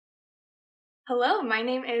Hello, my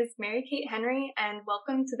name is Mary Kate Henry, and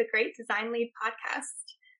welcome to the Great Design Lead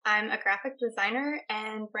podcast. I'm a graphic designer,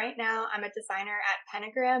 and right now I'm a designer at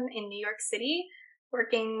Pentagram in New York City,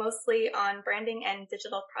 working mostly on branding and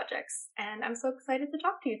digital projects. And I'm so excited to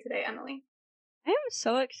talk to you today, Emily. I am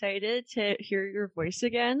so excited to hear your voice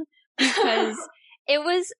again because it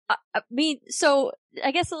was so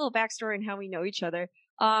I guess a little backstory on how we know each other.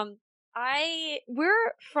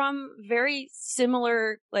 We're from very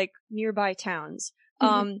similar, like, nearby towns.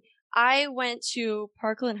 I went to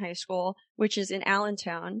Parkland High School, which is in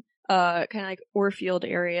Allentown, kind of like Orfield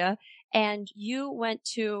area, and you went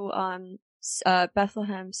to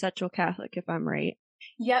Bethlehem Central Catholic, if I'm right.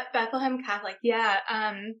 Yep, Bethlehem Catholic. Yeah,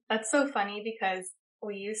 that's so funny because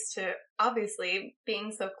we used to, obviously,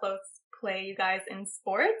 being so close, play you guys in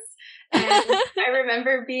sports. And I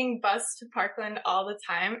remember being bused to Parkland all the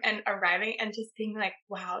time and arriving and just being like,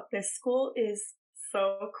 wow, this school is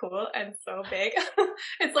so cool and so big.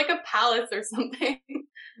 It's like a palace or something.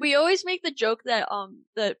 We always make the joke that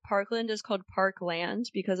Parkland is called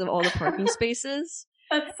Parkland because of all the parking spaces.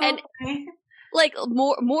 That's so funny. Like,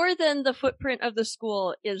 more than the footprint of the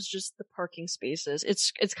school is just the parking spaces.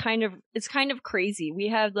 It's kind of crazy. We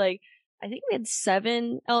have, like, I think we had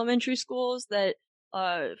 7 elementary schools that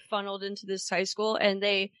funneled into this high school, and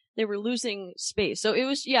they were losing space. So it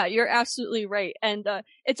was, yeah, you're absolutely right. And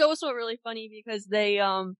it's also really funny because there's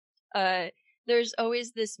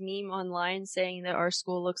always this meme online saying that our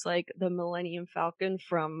school looks like the Millennium Falcon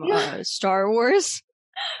from Star Wars.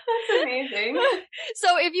 That's amazing.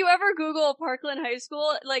 So if you ever Google Parkland High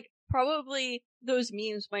School, like, probably those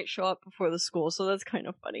memes might show up before the school, so that's kind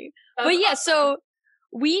of funny. That's but yeah, awesome. So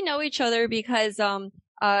we know each other because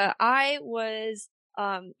I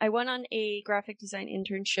went on a graphic design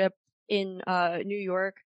internship in New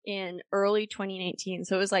York in early 2019.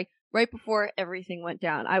 So it was like right before everything went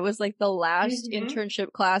down. I was like the last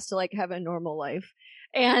internship class to like have a normal life.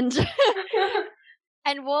 And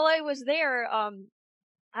and while I was there,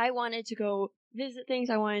 I wanted to go visit things.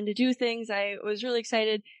 I wanted to do things. I was really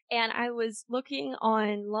excited. And I was looking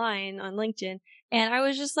online on LinkedIn, and I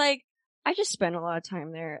was just like, I just spent a lot of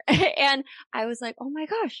time there. And I was like, oh my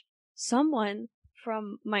gosh, someone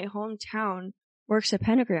from my hometown works at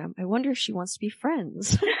Pentagram. I wonder if she wants to be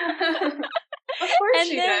friends. Of course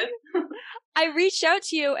she does. I reached out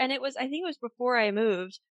to you, and I think it was before I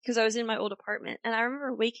moved because I was in my old apartment. And I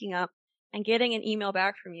remember waking up and getting an email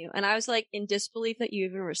back from you. And I was like in disbelief that you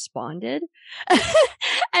even responded.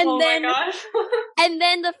 My gosh. And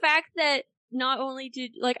then the fact that not only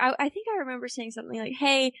did, like, I think I remember saying something like,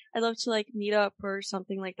 hey, I'd love to like meet up or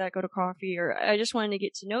something like that, go to coffee, or I just wanted to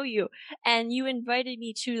get to know you. And you invited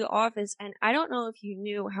me to the office, and I don't know if you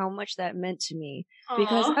knew how much that meant to me. Aww.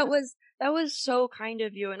 Because that was so kind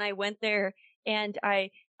of you. And I went there, and I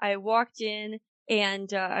walked in,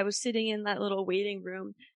 and I was sitting in that little waiting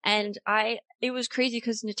room, and it was crazy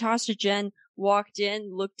because Natasha Jen walked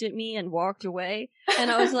in, looked at me, and walked away.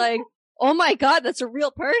 And I was like, oh my God, that's a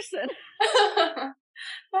real person.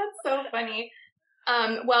 That's so funny.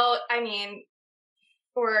 Well, I mean,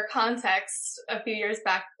 for context, a few years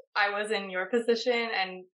back, I was in your position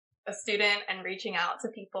and a student and reaching out to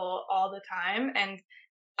people all the time. And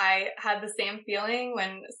I had the same feeling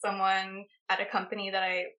when someone at a company that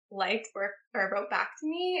I liked wrote back to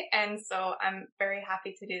me. And so I'm very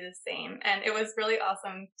happy to do the same. And it was really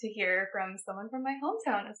awesome to hear from someone from my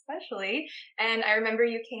hometown, especially. And I remember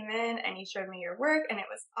you came in and you showed me your work, and it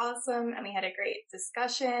was awesome. And we had a great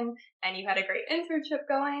discussion, and you had a great internship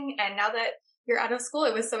going. And now that you're out of school,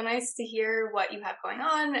 it was so nice to hear what you have going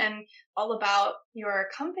on and all about your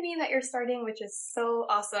company that you're starting, which is so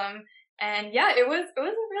awesome. And yeah, it was a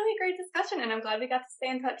really great discussion, and I'm glad we got to stay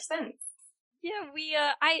in touch since. Yeah,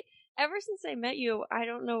 ever since I met you, I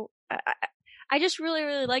don't know, I just really,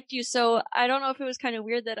 really liked you. So I don't know if it was kind of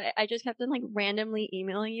weird that I just kept on like randomly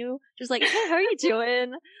emailing you, just like, hey, how are you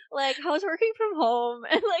doing? Like, how's working from home?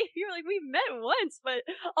 And like, you're like, we met once, but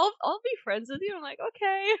I'll be friends with you. I'm like,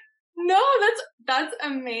 okay. No, that's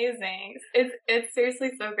amazing. It's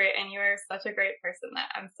seriously so great, and you're such a great person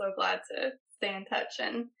that I'm so glad to stay in touch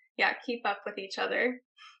and yeah, keep up with each other.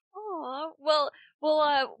 Oh, well,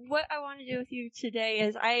 what I want to do with you today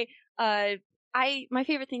is my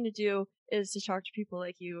favorite thing to do is to talk to people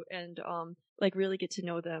like you and, like really get to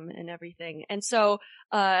know them and everything. And so,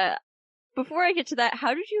 before I get to that,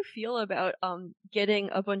 how did you feel about, getting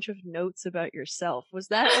a bunch of notes about yourself? Was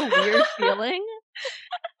that a weird feeling?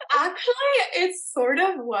 Actually, it sort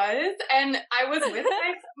of was, and I was with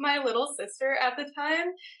my little sister at the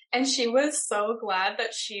time, and she was so glad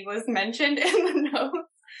that she was mentioned in the notes.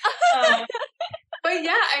 But But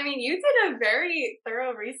yeah, I mean, you did a very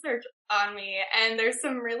thorough research on me, and there's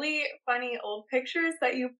some really funny old pictures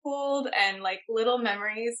that you pulled and like little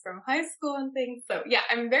memories from high school and things. So yeah,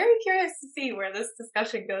 I'm very curious to see where this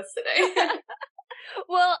discussion goes today.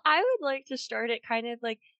 Well, I would like to start it kind of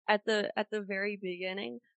like at the very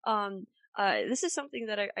beginning. This is something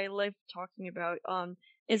that I love talking about.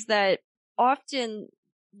 Is that often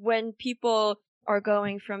when people are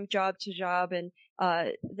going from job to job and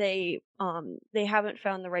they haven't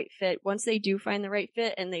found the right fit. Once they do find the right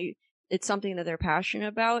fit and it's something that they're passionate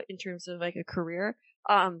about in terms of like a career,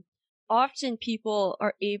 often people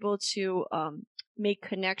are able to make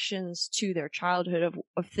connections to their childhood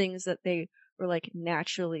of things that they were like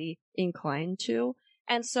naturally inclined to.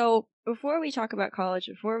 And so before we talk about college,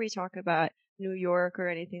 before we talk about New York or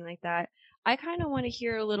anything like that, I kind of want to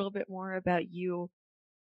hear a little bit more about you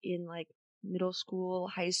in like middle school,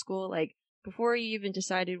 high school, like before you even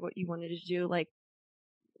decided what you wanted to do, like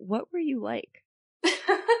what were you like?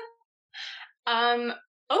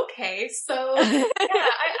 Okay, so yeah,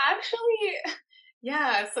 I actually,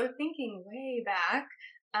 yeah, so thinking way back,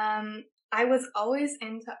 I was always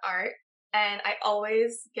into art, and I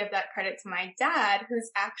always give that credit to my dad, who's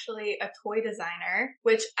actually a toy designer,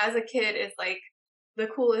 which as a kid is like the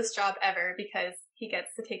coolest job ever because he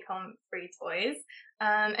gets to take home free toys.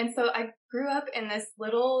 And so I grew up in this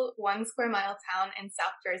little 1 square mile town in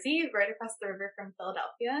South Jersey, right across the river from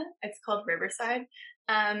Philadelphia. It's called Riverside.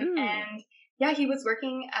 And yeah, he was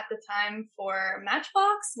working at the time for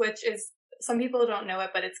Matchbox, which is, some people don't know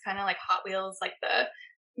it, but it's kind of like Hot Wheels, like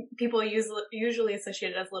the people usually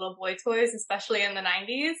associated as little boy toys, especially in the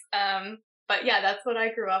 90s. But yeah, that's what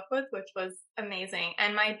I grew up with, which was amazing.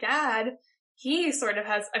 And my dad, he sort of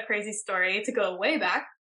has a crazy story to go way back.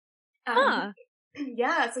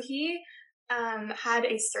 Yeah, so he had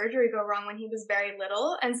a surgery go wrong when he was very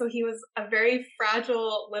little. And so he was a very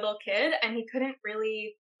fragile little kid, and he couldn't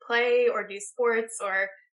really play or do sports or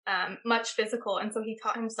much physical. And so he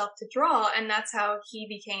taught himself to draw, and that's how he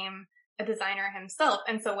became a designer himself.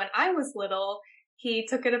 And so when I was little, he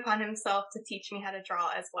took it upon himself to teach me how to draw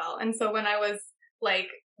as well. And so when I was like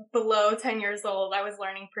below 10 years old, I was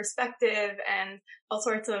learning perspective and all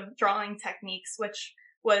sorts of drawing techniques, which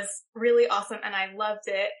was really awesome, and I loved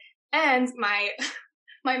it. And my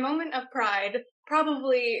moment of pride,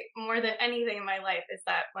 probably more than anything in my life, is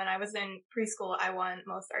that when I was in preschool, I won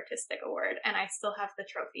Most Artistic Award, and I still have the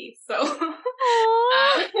trophy. So,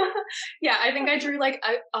 yeah, I think I drew like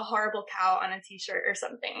a horrible cow on a t-shirt or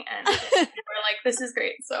something, and they were like, "This is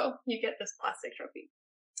great, so you get this plastic trophy."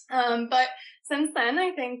 But since then,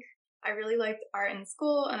 I think I really liked art in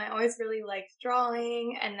school, and I always really liked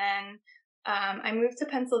drawing. And then I moved to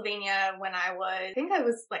Pennsylvania when I think I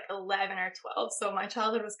was like 11 or 12. So my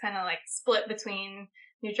childhood was kind of like split between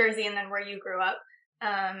New Jersey and then where you grew up.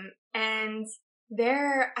 And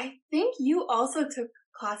there, I think you also took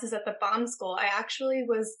classes at the Baum School. I actually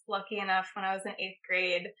was lucky enough when I was in 8th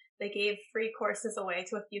grade, they gave free courses away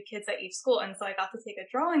to a few kids at each school. And so I got to take a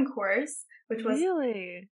drawing course, which was,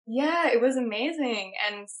 really? Yeah, it was amazing.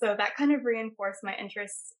 And so that kind of reinforced my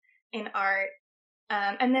interest in art.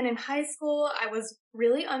 And then in high school, I was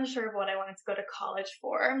really unsure of what I wanted to go to college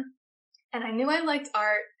for. And I knew I liked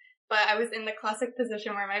art, but I was in the classic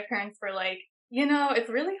position where my parents were like, you know, it's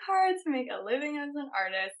really hard to make a living as an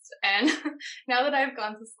artist. And now that I've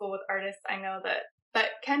gone to school with artists, I know that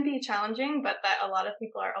that can be challenging, but that a lot of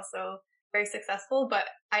people are also very successful. But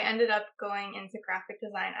I ended up going into graphic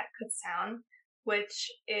design at Kutztown, which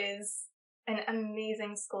is an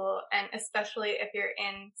amazing school, and especially if you're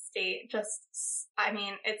in state, I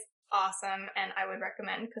mean, it's awesome, and I would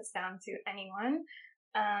recommend Kutztown to anyone.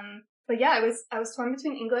 But yeah, I was torn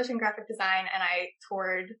between English and graphic design, and I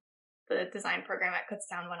toured the design program at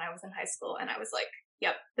Kutztown when I was in high school, and I was like,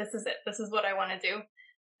 yep, this is it. This is what I want to do.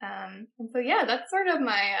 And so yeah, that's sort of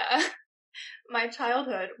my my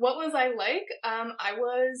childhood. What was I like? I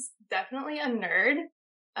was definitely a nerd.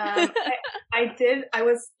 I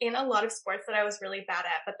was in a lot of sports that I was really bad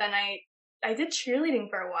at, but then I did cheerleading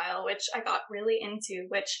for a while, which I got really into,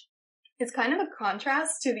 which is kind of a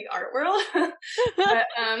contrast to the art world. But,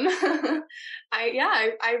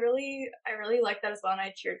 I really liked that as well. And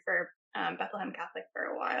I cheered for, Bethlehem Catholic for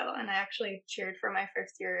a while. And I actually cheered for my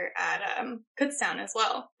first year at, Kutztown as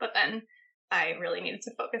well. But then I really needed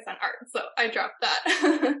to focus on art. So I dropped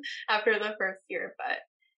that after the first year, but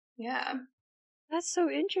yeah. That's so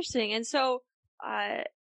interesting. And so,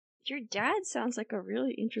 your dad sounds like a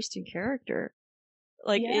really interesting character,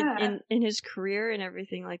 like Yeah. in his career and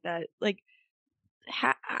everything like that. Like,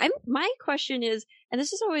 my question is, and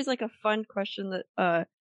this is always like a fun question that,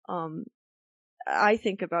 I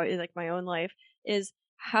think about in like my own life is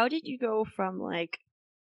how did you go from like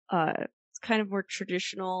uh kind of more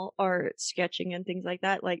traditional art, sketching and things like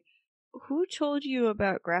that? Like, who told you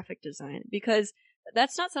about graphic design? Because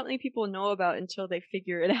that's not something people know about until they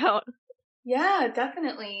figure it out. Yeah,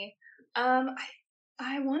 definitely.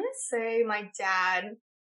 I want to say my dad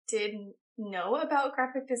did know about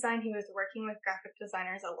graphic design. He was working with graphic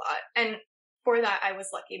designers a lot. And for that, I was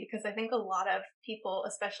lucky because I think a lot of people,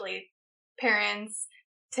 especially parents,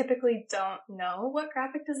 typically don't know what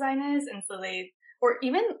graphic design is. And so or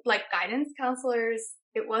even like guidance counselors,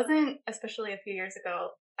 it wasn't, especially a few years ago,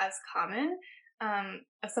 as common,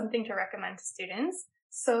 of something to recommend to students.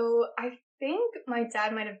 So I think my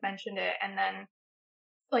dad might have mentioned it, and then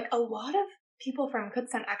like a lot of people from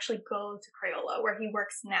Kutztown actually go to Crayola where he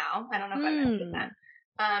works now. I don't know if I mentioned that.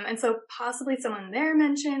 And so possibly someone there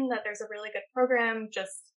mentioned that there's a really good program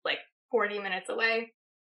just like 40 minutes away.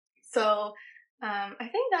 So I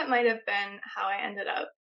think that might have been how I ended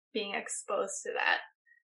up being exposed to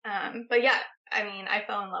that. But yeah, I mean, I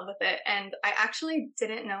fell in love with it, and I actually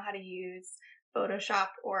didn't know how to use Photoshop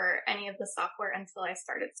or any of the software until I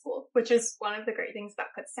started school, which is one of the great things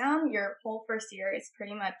about Kutztown. Your whole first year is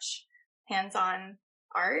pretty much hands-on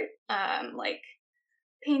art, like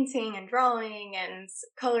painting and drawing and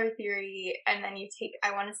color theory. And then you take,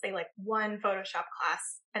 I want to say like one Photoshop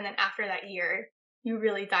class. And then after that year, you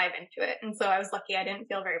really dive into it. And so I was lucky I didn't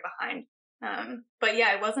feel very behind. But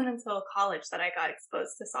yeah, it wasn't until college that I got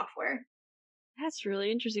exposed to software. That's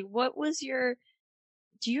really interesting. What was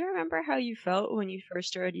do you remember how you felt when you first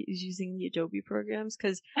started using the Adobe programs?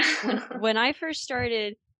 Because when I first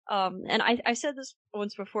started, and I said this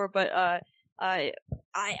once before, but I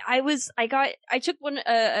took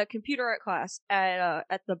a computer art class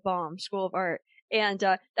at the BOM School of Art, and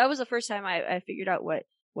that was the first time I figured out what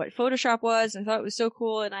Photoshop was. I thought it was so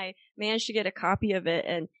cool, and I managed to get a copy of it,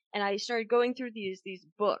 and I started going through these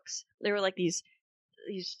books. They were like these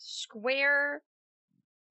square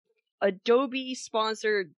Adobe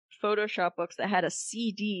sponsored Photoshop books that had a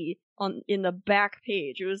CD in the back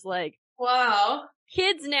page. It was like, wow.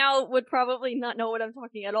 Kids now would probably not know what I'm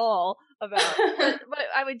talking at all about, but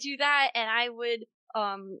I would do that, and I would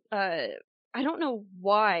I don't know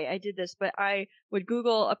why I did this, but I would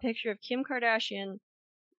Google a picture of Kim Kardashian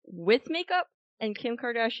with makeup and Kim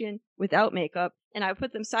Kardashian without makeup, and I would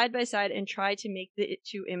put them side by side and try to make the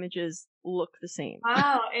two images look the same.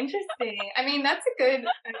 Wow, interesting. I mean, that's a good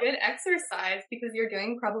exercise because you're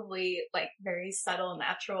doing probably like very subtle,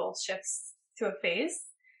 natural shifts to a face.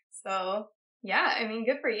 So yeah, I mean,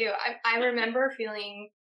 good for you. I remember feeling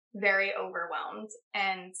very overwhelmed,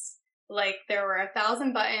 and like there were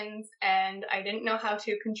 1,000 buttons and I didn't know how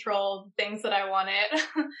to control things that I wanted.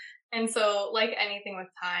 And so like anything with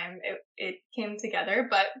time, it came together.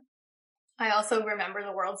 But I also remember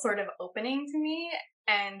the world sort of opening to me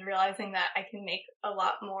and realizing that I can make a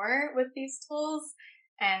lot more with these tools.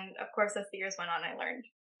 And of course, as the years went on, I learned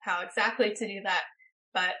how exactly to do that.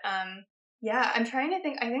 But yeah, I'm trying to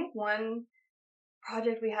think. I think one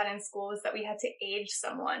project we had in school was that we had to age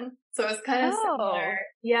someone. So it was kind of similar.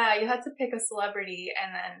 Yeah, you had to pick a celebrity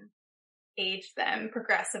and then age them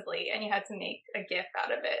progressively, and you had to make a GIF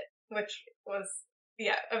out of it, which was,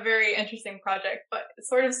 yeah, a very interesting project, but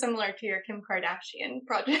sort of similar to your Kim Kardashian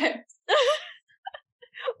project.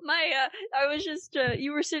 I was just,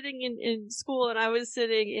 you were sitting in school and I was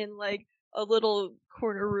sitting in like a little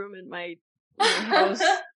corner room in my house,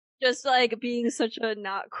 just like being such a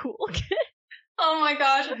not cool kid. Oh my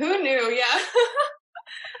gosh, who knew? Yeah.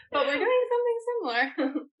 But we're doing something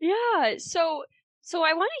similar. Yeah, so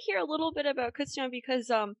I want to hear a little bit about Kutztown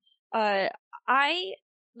because I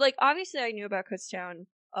like obviously I knew about Kutztown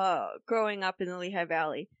growing up in the Lehigh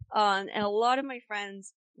Valley. And a lot of my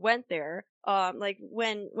friends went there. Like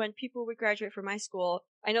when people would graduate from my school,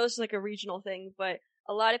 I know this is like a regional thing, but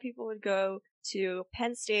a lot of people would go to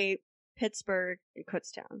Penn State, Pittsburgh, and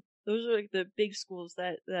Kutztown. Those are like the big schools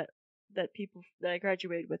that people that I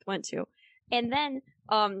graduated with went to. And then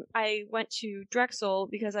I went to Drexel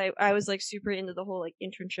because I was like super into the whole like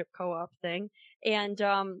internship co-op thing. And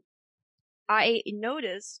I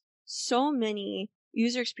noticed so many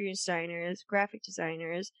user experience designers, graphic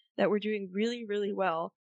designers that were doing really, really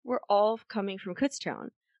well were all coming from Kutztown.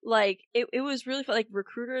 Like it was really fun. Like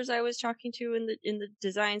recruiters I was talking to in the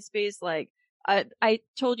design space. Like I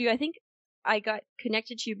told you, I think I got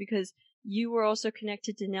connected to you because you were also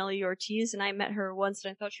connected to Nellie Ortiz, and I met her once,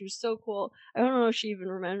 and I thought she was so cool. I don't know if she even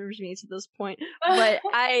remembers me to this point, but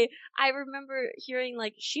I remember hearing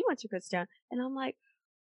like she went to Kutztown, and I'm like,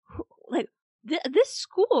 this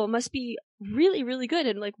school must be really, really good,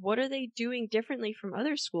 and like, what are they doing differently from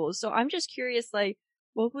other schools? So I'm just curious, like,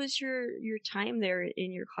 what was your time there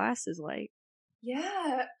in your classes like?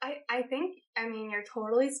 Yeah, I think, I mean, you're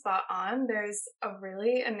totally spot on. There's a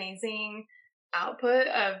really amazing output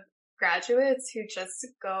of graduates who just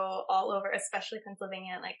go all over, especially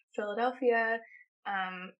Pennsylvania, like Philadelphia,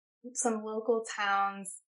 um, some local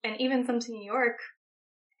towns, and even some to New York,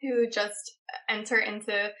 who just enter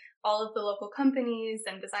into all of the local companies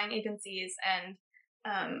and design agencies and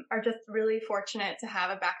are just really fortunate to have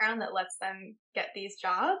a background that lets them get these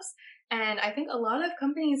jobs. And I think a lot of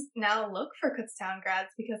companies now look for Kutztown grads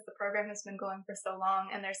because the program has been going for so long.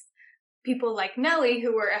 And there's people like Nellie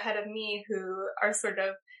who were ahead of me who are sort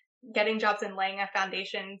of getting jobs and laying a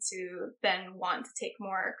foundation to then want to take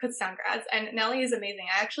more Kutztown grads. And Nellie is amazing.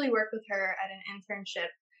 I actually worked with her at an internship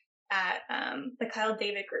at the Kyle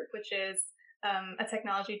David Group, which is a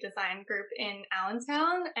technology design group in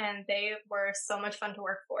Allentown, and they were so much fun to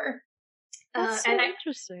work for. That's so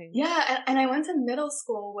interesting. Yeah, and I went to middle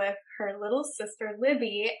school with her little sister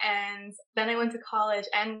Libby, and then I went to college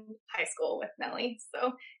and high school with Nellie.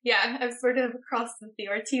 So yeah, I've sort of crossed the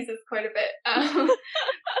Ortizes quite a bit.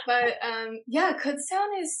 But yeah,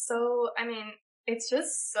 Kutztown is so, I mean, it's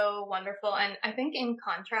just so wonderful. And I think in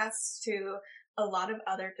contrast to a lot of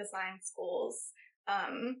other design schools,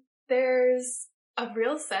 there's a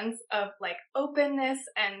real sense of like openness,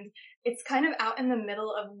 and it's kind of out in the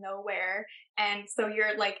middle of nowhere. And so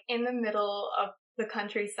you're like in the middle of the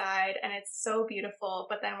countryside and it's so beautiful,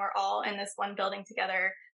 but then we're all in this one building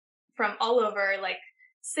together from all over, like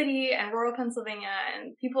city and rural Pennsylvania,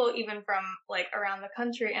 and people even from like around the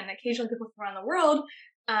country and occasionally people from around the world,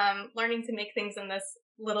 learning to make things in this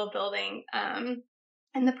little building.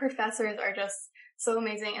 And the professors are just so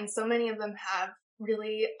amazing, and so many of them have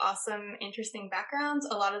really awesome, interesting backgrounds.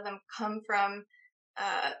 A lot of them come from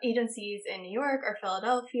agencies in New York or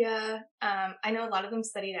Philadelphia. I know a lot of them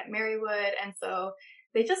studied at Marywood, and so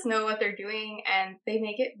they just know what they're doing, and they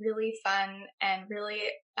make it really fun and really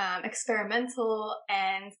experimental.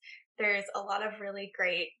 And there's a lot of really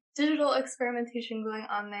great digital experimentation going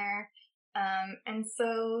on there. And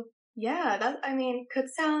so, yeah, I mean,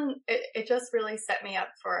 Kutztown, it just really set me up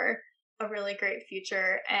for a really great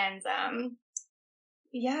future. And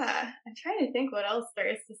yeah, I'm trying to think what else there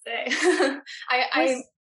is to say.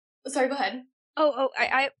 Sorry, go ahead.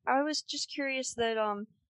 I was just curious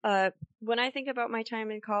that when I think about my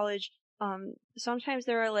time in college, sometimes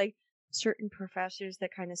there are like certain professors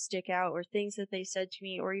that kind of stick out, or things that they said to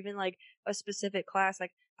me, or even like a specific class.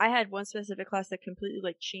 Like I had one specific class that completely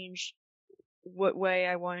like changed what way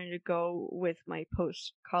I wanted to go with my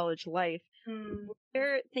post college life. Were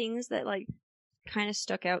there things that like kind of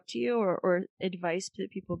stuck out to you, or advice that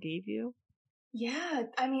people gave you? Yeah,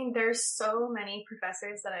 I mean, there's so many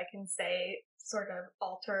professors that I can say sort of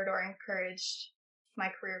altered or encouraged my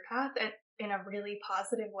career path in a really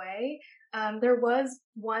positive way. There was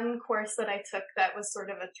one course that I took that was sort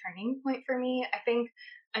of a turning point for me. I think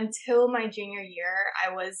until my junior year,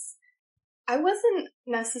 I wasn't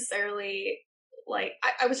necessarily like,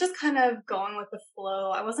 I was just kind of going with the flow.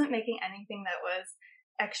 I wasn't making anything that was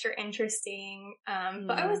extra interesting,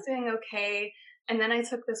 but I was doing okay. And then I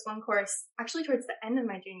took this one course actually towards the end of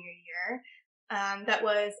my junior year, that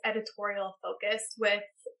was editorial focused with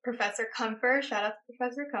Professor Comfer. Shout out to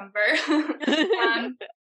Professor Comfer.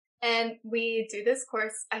 And we do this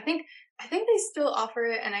course. I think they still offer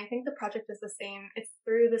it, and I think the project is the same. It's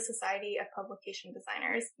through the Society of Publication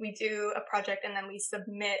Designers. We do a project and then we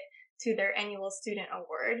submit to their annual student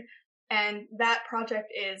award. And that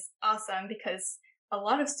project is awesome because a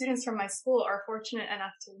lot of students from my school are fortunate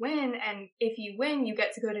enough to win. And if you win, you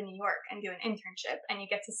get to go to New York and do an internship, and you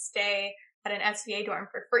get to stay at an SVA dorm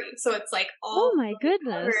for free. So it's like all oh my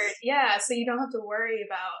goodness covered. Yeah, so you don't have to worry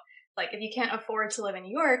about, like, if you can't afford to live in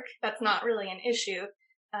New York, that's not really an issue.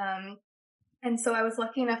 And so I was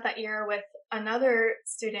lucky enough that year with another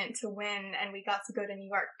student to win, and we got to go to New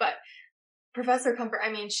York. But Professor Comfort,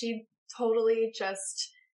 I mean, she totally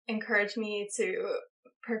just encouraged me to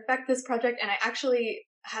perfect this project. And I actually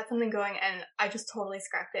had something going and I just totally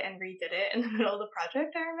scrapped it and redid it in the middle of the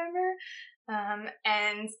project, I remember.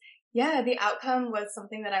 And yeah, the outcome was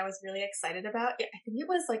something that I was really excited about. I think it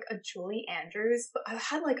was like a Julie Andrews, but I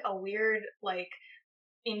had like a weird like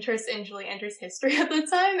interest in Julie Andrews history at the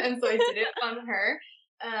time, and so I did it on her.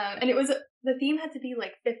 And it was, the theme had to be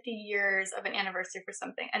like 50 years of an anniversary for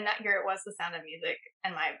something, and that year it was The Sound of Music,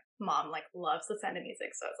 and my mom like loves The Sound of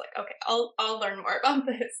Music, so I was like, okay, I'll learn more about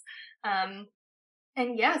this.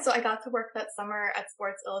 And yeah, so I got to work that summer at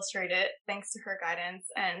Sports Illustrated thanks to her guidance.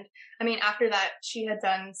 And I mean, after that, she had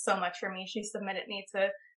done so much for me. She submitted me to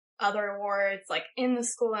other awards, like in the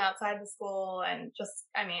school and outside the school. And just,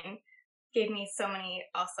 I mean, gave me so many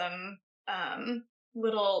awesome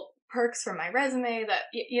little perks for my resume that,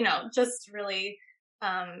 just really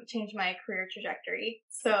changed my career trajectory.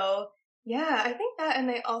 So yeah, I think that, and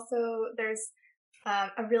there's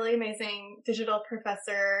a really amazing digital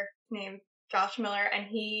professor named Josh Miller, and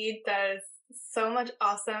he does so much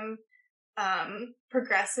awesome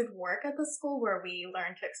progressive work at the school where we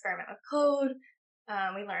learn to experiment with code.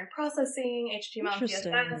 We learn processing, HTML and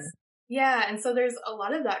CSS. Yeah, and so there's a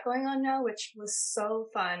lot of that going on now, which was so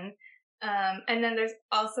fun. And then there's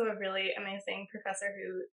also a really amazing professor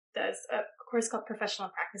who does a course called Professional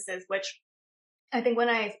Practices, which I think when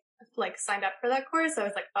I signed up for that course, I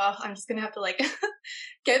was like, oh, I'm just gonna have to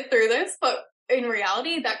get through this. But in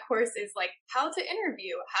reality, that course is how to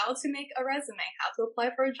interview, how to make a resume, how to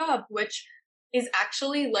apply for a job, which is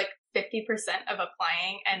actually 50% of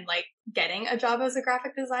applying and getting a job as a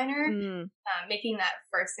graphic designer, making that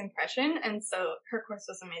first impression. And so her course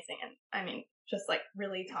was amazing. And I mean, just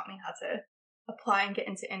really taught me how to apply and get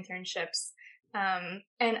into internships.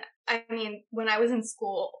 And I mean, when I was in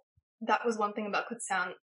school, that was one thing about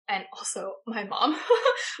Kutztown. And also my mom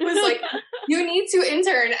was like, you need to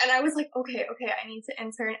intern. And I was like, okay, I need to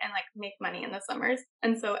intern and make money in the summers.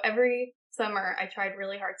 And so every summer I tried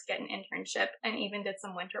really hard to get an internship and even did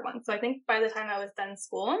some winter ones. So I think by the time I was done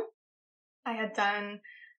school, I had done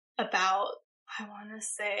about, I want to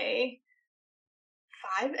say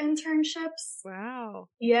 5 internships. Wow.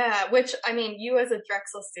 Yeah, which, I mean, you as a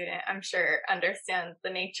Drexel student, I'm sure understand the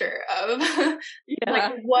nature of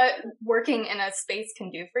what working in a space can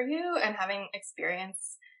do for you and having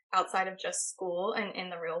experience outside of just school and in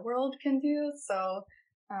the real world can do. So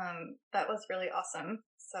that was really awesome.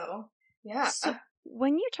 So yeah. So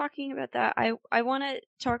when you're talking about that, I want to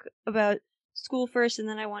talk about school first, and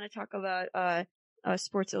then I want to talk about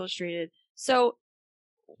Sports Illustrated. So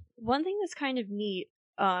one thing that's kind of neat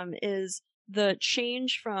is the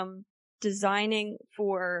change from designing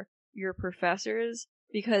for your professors,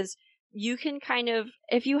 because you can kind of,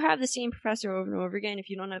 if you have the same professor over and over again, if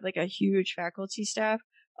you don't have a huge faculty staff,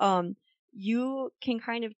 you can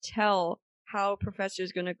kind of tell how a professor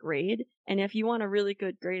is going to grade. And if you want a really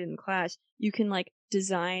good grade in class, you can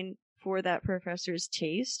design for that professor's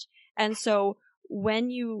taste. And so when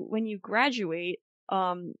you graduate,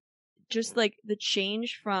 just the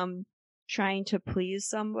change from trying to please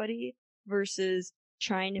somebody versus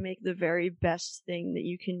trying to make the very best thing that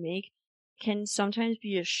you can make can sometimes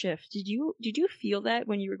be a shift. Did you feel that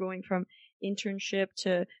when you were going from internship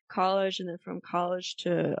to college and then from college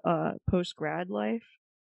to post-grad life?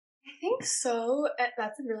 I think so.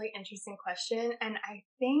 That's a really interesting question. And I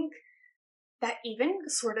think that even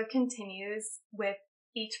sort of continues with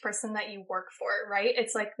each person that you work for, right?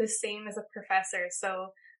 It's the same as a professor. So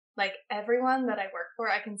everyone that I work for,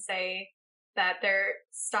 I can say that their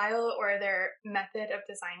style or their method of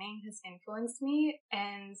designing has influenced me.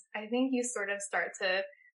 And I think you sort of start to,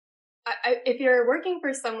 if you're working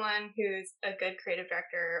for someone who's a good creative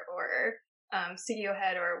director or studio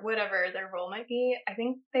head or whatever their role might be, I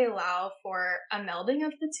think they allow for a melding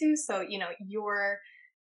of the two. So,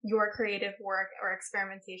 your creative work or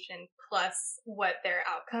experimentation plus what their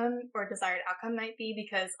outcome or desired outcome might be,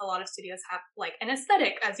 because a lot of studios have an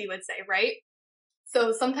aesthetic, as you would say, right?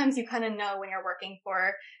 So sometimes you kind of know when you're working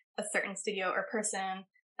for a certain studio or person,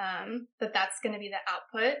 that that's going to be the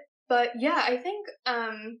output. But yeah, I think,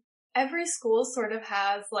 every school sort of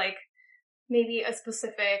has maybe a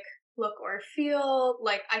specific look or feel.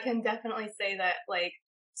 I can definitely say that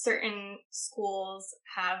certain schools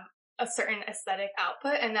have a certain aesthetic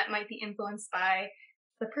output, and that might be influenced by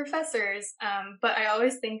the professors. But I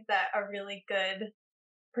always think that a really good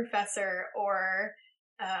professor or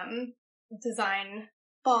design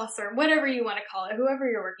boss or whatever you want to call it, whoever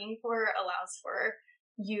you're working for, allows for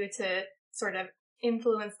you to sort of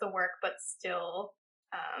influence the work, but still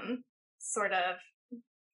sort of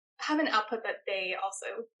have an output that they also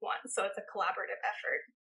want. So it's a collaborative effort.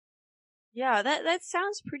 Yeah, that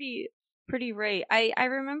sounds pretty right. I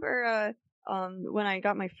remember when I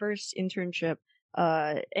got my first internship,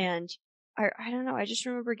 and I don't know, I just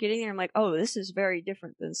remember getting there. I'm like, oh, this is very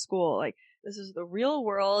different than school. This is the real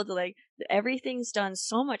world. Everything's done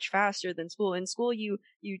so much faster than school. In school, you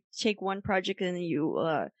take one project and then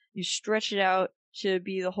you stretch it out to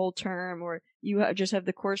be the whole term, or you just have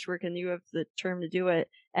the coursework and you have the term to do it,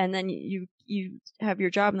 and then you have your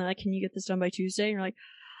job and they're like, can you get this done by Tuesday? And you're like,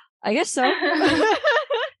 I guess so.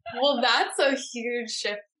 Well, that's a huge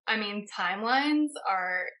shift. I mean, timelines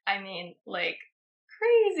are,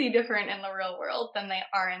 crazy different in the real world than they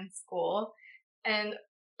are in school. And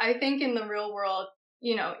I think in the real world,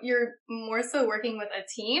 you're more so working with a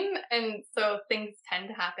team, and so things tend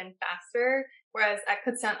to happen faster. Whereas at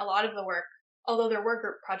Kutztown, a lot of the work, although they're work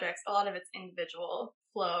group projects, a lot of it's individual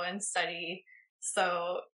flow and study.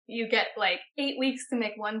 So you get like 8 weeks to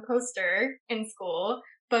make one poster in school,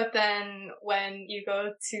 but then when you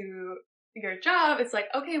go to your job, it's like,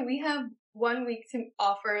 okay, we have 1 week to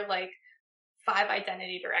offer like 5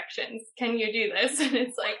 identity directions. Can you do this? And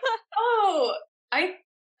it's like, oh,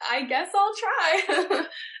 I guess I'll try.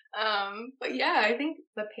 But yeah, I think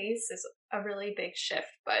the pace is a really big shift,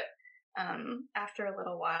 but after a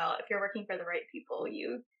little while, if you're working for the right people,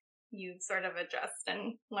 you sort of adjust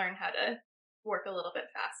and learn how to work a little bit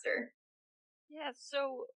faster. Yeah,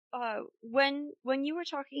 so when you were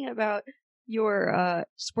talking about your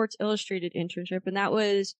Sports Illustrated internship, and that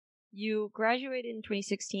was you graduated in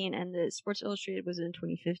 2016 and the Sports Illustrated was in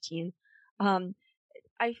 2015.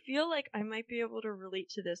 I feel like I might be able to relate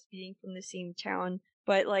to this being from the same town,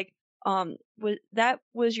 but like that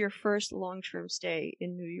was your first long-term stay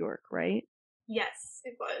in New York, right? Yes,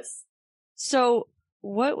 it was. So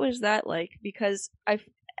what was that like? Because I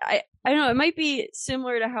don't know, it might be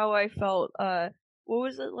similar to how I felt. What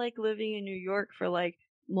was it like living in New York for like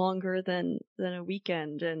longer than a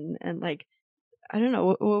weekend and like, I don't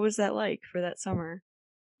know, what was that like for that summer?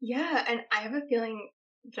 Yeah, and I have a feeling,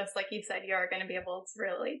 just like you said, you are going to be able to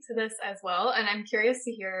relate to this as well. And I'm curious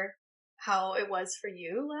to hear how it was for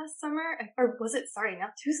you last summer. Or was it, sorry,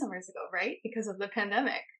 not 2 summers ago, right? Because of the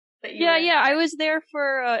pandemic that you were in. Yeah, I was there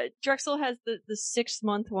for, Drexel has the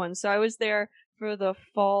 6-month one, so I was there for the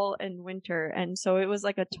fall and winter, and so it was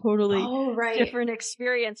like a totally different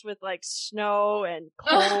experience with like snow and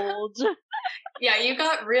cold. Yeah, you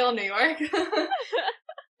got real New York.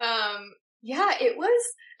 Yeah, it was,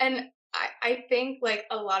 and I think like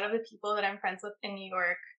a lot of the people that I'm friends with in New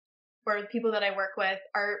York, or the people that I work with,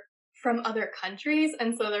 are from other countries,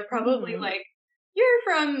 and so they're probably like, you're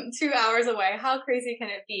from 2 hours away, how crazy can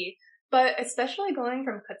it be? But especially going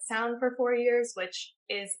from Kutztown for 4 years, which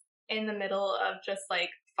is in the middle of just like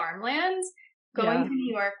farmlands, going to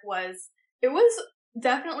New York it was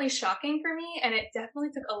definitely shocking for me, and it definitely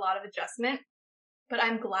took a lot of adjustment. But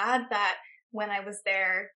I'm glad that when I was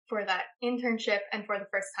there for that internship and for the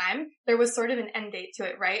first time, there was sort of an end date to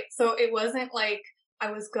it, right? So it wasn't like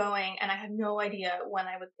I was going and I had no idea when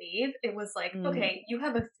I would leave. It was like, okay, you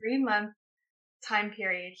have a 3-month time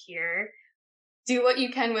period here. Do what you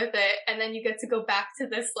can with it, and then you get to go back to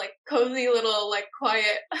this like cozy little like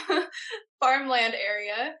quiet farmland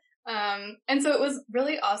area. And so it was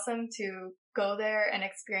really awesome to go there and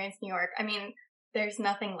experience New York. I mean, there's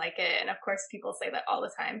nothing like it, and of course people say that all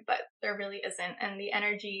the time, but there really isn't. And the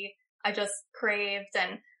energy I just craved,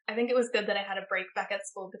 and I think it was good that I had a break back at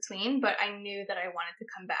school between, but I knew that I wanted to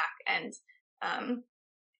come back and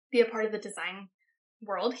be a part of the design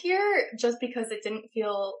world here, just because it didn't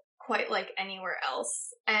feel quite like anywhere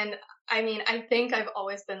else. And I mean, I think I've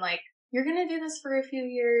always been like, you're gonna do this for a few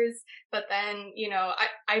years, but then,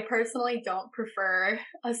 I personally don't prefer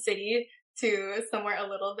a city to somewhere a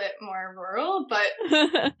little bit more rural, but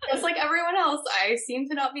just like everyone else, I seem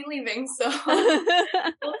to not be leaving, so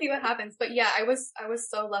we'll see what happens. But yeah, I was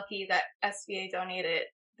so lucky that SVA donated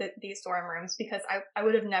these dorm rooms, because I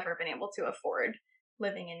would have never been able to afford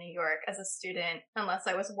living in New York as a student unless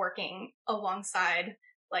I was working alongside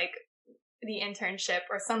like the internship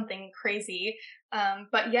or something crazy.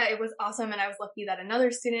 But yeah, it was awesome. And I was lucky that another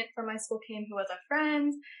student from my school came who was a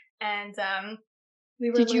friend, and we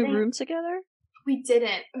were Did you room together? We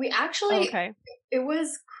didn't. We actually, okay. It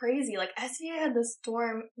was crazy. Like SVA had this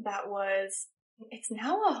dorm that it's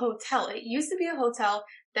now a hotel. It used to be a hotel,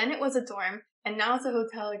 then it was a dorm, and now it's a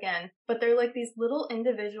hotel again. But they're like these little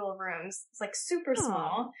individual rooms. It's like super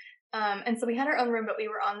small. And so we had our own room, but we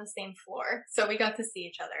were on the same floor, so we got to see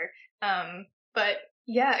each other. But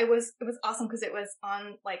yeah, it was awesome because it was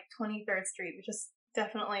on like 23rd Street, which is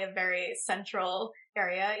definitely a very central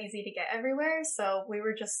area, easy to get everywhere. So we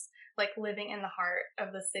were just like living in the heart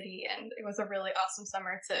of the city, and it was a really awesome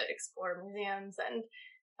summer to explore museums and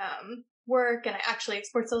work. And I actually,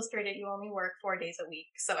 Sports Illustrated, you only work 4 days a week,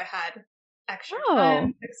 so I had extra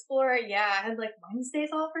time to explore. Yeah, I had like Wednesdays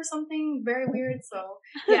off or something very weird. So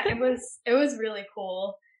yeah, it was really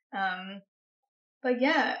cool. But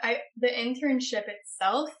yeah, the internship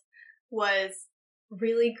itself was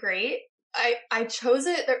really great. I chose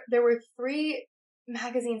it. There were 3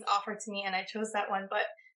 magazines offered to me, and I chose that one, but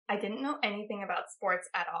I didn't know anything about sports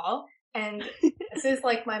at all. And this is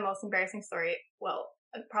like my most embarrassing story. Well,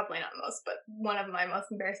 probably not most, but one of my most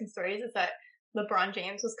embarrassing stories is that LeBron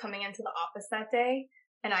James was coming into the office that day,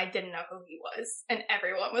 and I didn't know who he was. And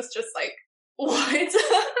everyone was just like what?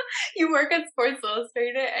 You work at Sports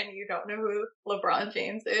Illustrated and you don't know who LeBron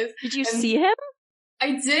James is? Did you And see him?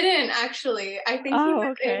 I didn't actually. I think he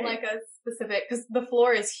was in like a specific, because the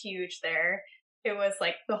floor is huge there. It was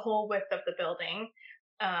like the whole width of the building.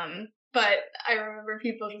 But I remember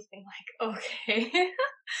people just being like, okay.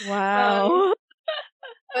 Wow.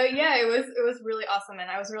 But yeah, it was really awesome, and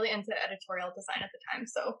I was really into editorial design at the time,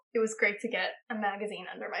 so it was great to get a magazine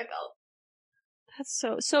under my belt. That's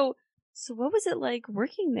so what was it like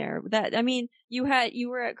working there? That, I mean, you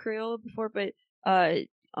were at Crayola before, but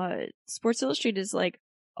Sports Illustrated is like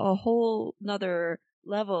a whole nother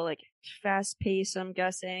level, like fast paced, I'm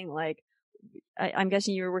guessing. Like I'm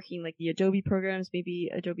guessing you were working like the Adobe programs, maybe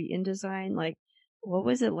Adobe InDesign. Like, what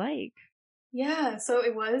was it like? Yeah, so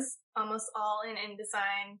it was almost all in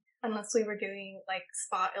InDesign, unless we were doing like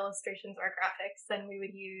spot illustrations or graphics, then we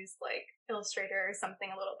would use like Illustrator or something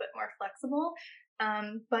a little bit more flexible.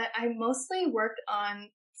 But I mostly worked on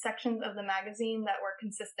sections of the magazine that were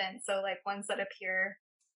consistent, so like ones that appear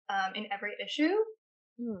in every issue.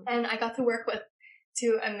 And I got to work with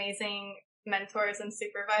two amazing mentors and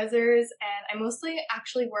supervisors, and I mostly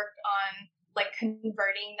actually worked on like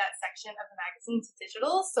converting that section of the magazine to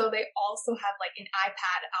digital. So they also have like an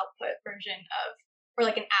iPad output version of, or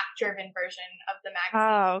like an app driven version of the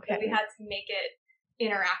magazine. Oh, okay. So we had to make it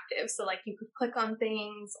interactive. So like you could click on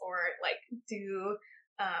things or like do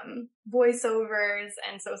voiceovers.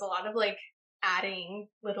 And so it was a lot of like adding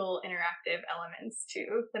little interactive elements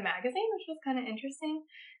to the magazine, which was kind of interesting.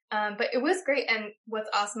 But it was great. And what's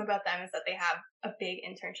awesome about them is that they have a big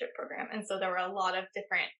internship program. And so there were a lot of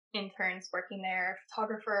different interns working there,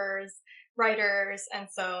 photographers, writers, and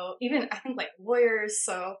so even I think like lawyers.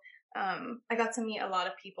 So I got to meet a lot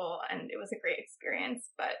of people and it was a great experience.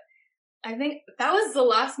 But I think that was the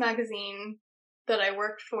last magazine that I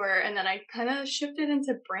worked for. And then I kind of shifted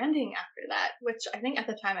into branding after that, which I think at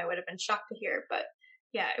the time I would have been shocked to hear. But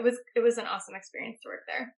yeah, it was an awesome experience to work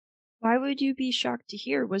there. Why would you be shocked to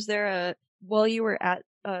hear? Was there while you were at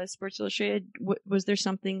Sports Illustrated, was there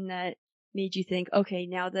something that made you think, okay,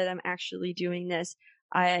 now that I'm actually doing this,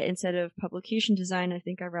 instead of publication design, I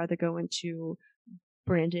think I'd rather go into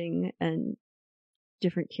branding and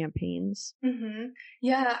different campaigns? Mm-hmm.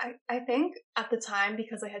 Yeah, I think at the time,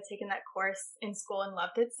 because I had taken that course in school and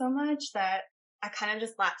loved it so much, that I kind of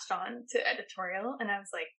just latched on to editorial, and I was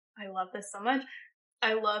like, I love this so much.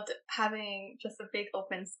 I loved having just a big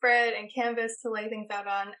open spread and canvas to lay things out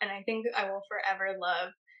on. And I think I will forever love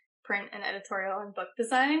print and editorial and book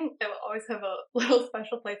design. It will always have a little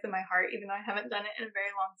special place in my heart, even though I haven't done it in a very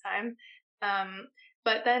long time.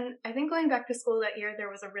 But then I think going back to school that year, there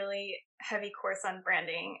was a really heavy course on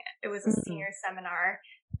branding. It was a senior seminar.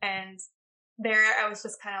 And there I was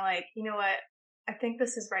just kind of like, you know what? I think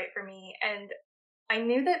this is right for me. And I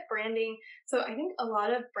knew that branding, so I think a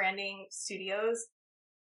lot of branding studios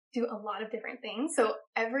do a lot of different things. So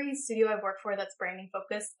every studio I've worked for that's branding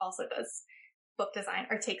focused also does book design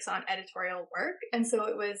or takes on editorial work. And so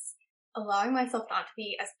it was allowing myself not to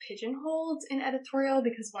be as pigeonholed in editorial,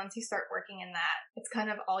 because once you start working in that, it's kind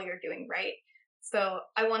of all you're doing, right? So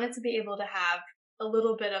I wanted to be able to have a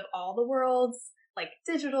little bit of all the worlds, like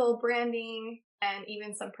digital branding and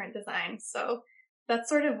even some print design. So that's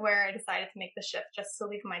sort of where I decided to make the shift, just to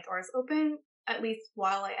leave my doors open, at least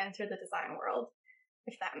while I enter the design world,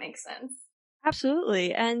 if that makes sense.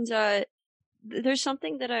 Absolutely. And there's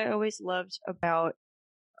something that I always loved about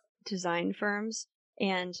design firms,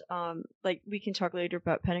 and like we can talk later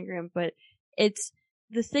about Pentagram, but it's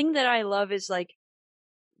the thing that I love is like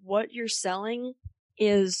what you're selling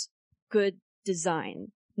is good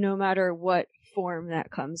design, no matter what form that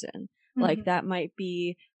comes in. Mm-hmm. Like that might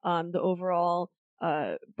be the overall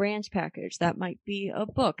brand package, that might be a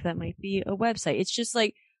book, that might be a website. It's just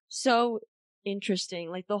like so interesting.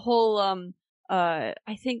 Like the whole I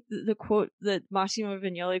think the quote, the Massimo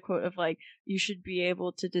Vignelli quote of like, you should be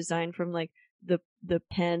able to design from like the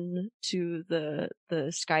pen to the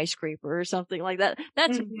skyscraper or something like that.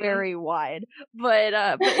 That's very wide, but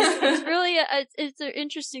it's really it's an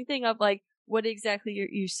interesting thing of like what exactly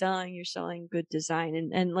you're selling. You're selling good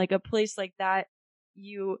design, and like a place like that,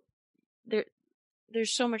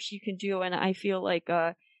 there's so much you can do, and I feel like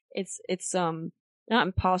it's not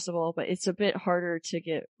impossible, but it's a bit harder to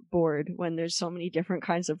get bored when there's so many different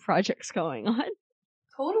kinds of projects going on.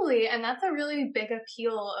 Totally. And that's a really big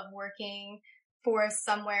appeal of working for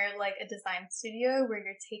somewhere like a design studio where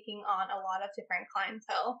you're taking on a lot of different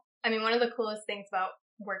clientele. I mean, one of the coolest things about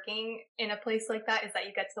working in a place like that is that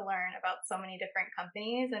you get to learn about so many different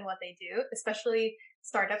companies and what they do, especially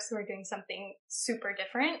startups who are doing something super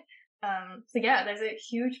different. So yeah, there's a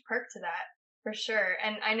huge perk to that. For sure.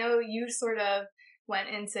 And I know you sort of went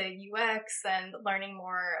into UX and learning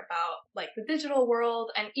more about like the digital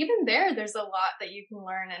world. And even there's a lot that you can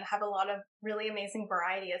learn and have a lot of really amazing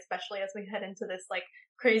variety, especially as we head into this like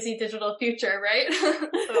crazy digital future, right?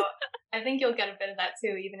 So I think you'll get a bit of that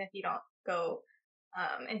too, even if you don't go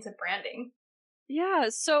into branding. Yeah.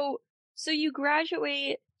 So you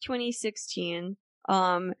graduate 2016.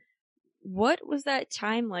 What was that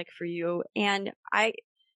time like for you? And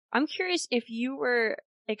I'm curious if you were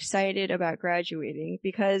excited about graduating,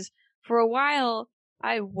 because for a while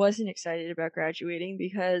I wasn't excited about graduating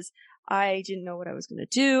because I didn't know what I was going to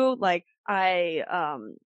do. Like I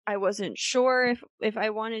wasn't sure if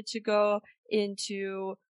I wanted to go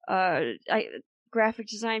into graphic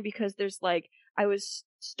design, because there's like I was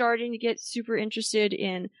starting to get super interested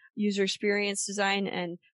in user experience design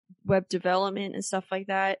and web development and stuff like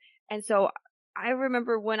that. And so I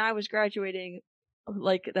remember when I was graduating,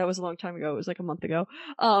 like that was a long time ago. It was like a month ago.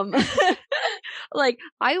 Like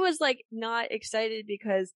I was like not excited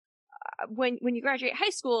because when you graduate high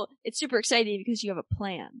school, it's super exciting because you have a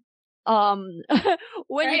plan.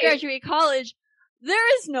 When Right. you graduate college,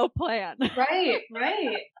 there is no plan. Right.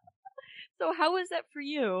 So how was that for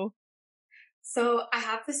you? So I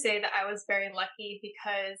have to say that I was very lucky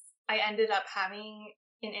because I ended up having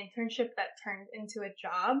an internship that turned into a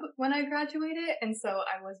job when I graduated. And so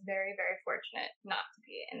I was very, very fortunate not to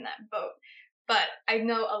be in that boat. But I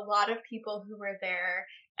know a lot of people who were there,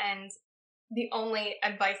 and the only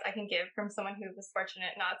advice I can give from someone who was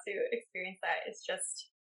fortunate not to experience that is just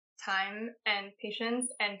time and patience,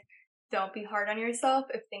 and don't be hard on yourself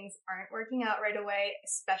if things aren't working out right away,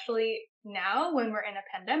 especially now when we're in a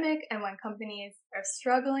pandemic and when companies are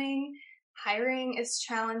struggling, hiring is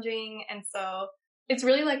challenging. And so it's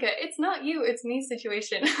really like it's not you, it's me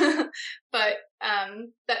situation. But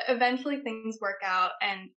that eventually things work out,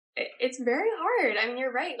 and it's very hard. I mean,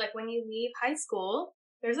 you're right. Like when you leave high school,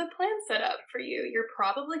 there's a plan set up for you. You're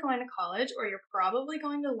probably going to college, or you're probably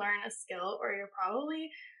going to learn a skill, or you're probably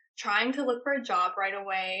trying to look for a job right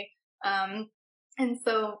away. And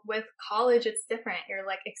so with college, it's different. You're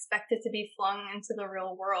like expected to be flung into the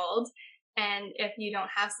real world. And if you don't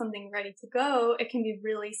have something ready to go, it can be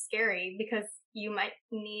really scary because you might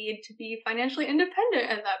need to be financially independent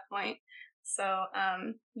at that point. So,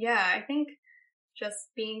 yeah, I think just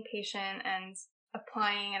being patient and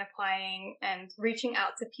applying and reaching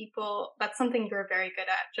out to people, that's something you're very good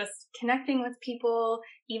at. Just connecting with people,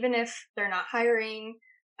 even if they're not hiring,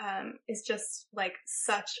 is just like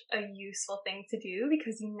such a useful thing to do,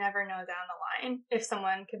 because you never know down the line if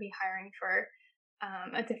someone could be hiring for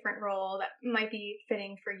a different role that might be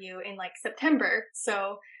fitting for you in like September.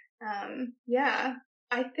 So yeah,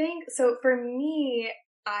 I think so. For me,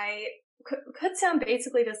 Kutztown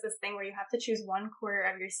basically does this thing where you have to choose one quarter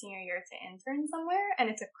of your senior year to intern somewhere, and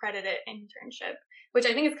it's a credited internship, which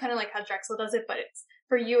I think is kind of like how Drexel does it, but it's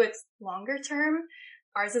for you, it's longer term.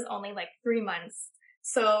 Ours is only like 3 months.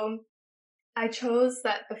 So I chose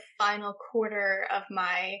that the final quarter of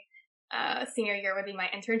my senior year would be my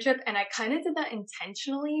internship. And I kind of did that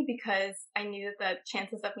intentionally because I knew that the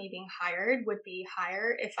chances of me being hired would be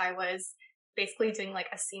higher if I was basically doing like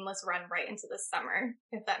a seamless run right into the summer,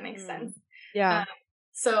 if that makes sense. Yeah.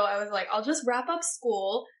 So I was like, I'll just wrap up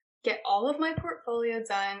school, get all of my portfolio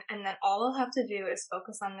done, and then all I'll have to do is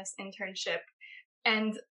focus on this internship.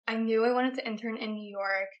 And I knew I wanted to intern in New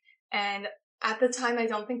York, and at the time, I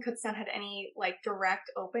don't think Kutztown had any like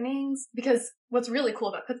direct openings, because what's really cool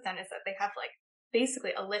about Kutztown is that they have like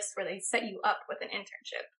basically a list where they set you up with an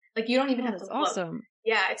internship. Like you don't even have to look. Awesome.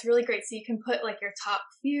 Yeah, it's really great. So you can put like your top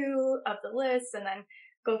few of the list and then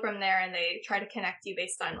go from there, and they try to connect you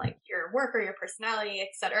based on like your work or your personality,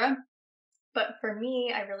 etc. But for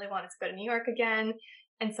me, I really wanted to go to New York again.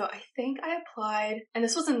 And so I think I applied, and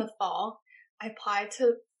this was in the fall, I applied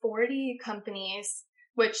to 40 companies,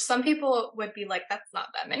 which some people would be like, that's not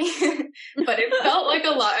that many, but it felt like a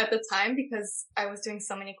lot at the time because I was doing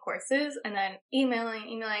so many courses and then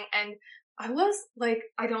emailing. And I was like,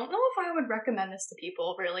 I don't know if I would recommend this to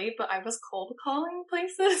people really, but I was cold calling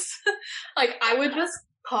places. Like I would just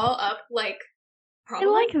call up like, probably.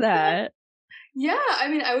 I like that. Yeah. I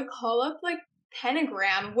mean, I would call up like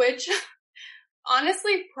Pentagram, which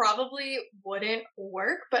honestly probably wouldn't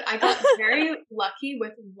work, but I got very lucky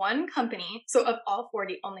with one company. So of all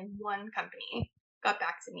 40, only one company got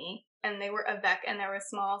back to me, and they were Avec, and they were a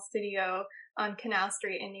small studio on Canal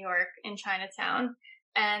Street in New York in Chinatown.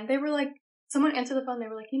 And they were like, someone answered the phone. They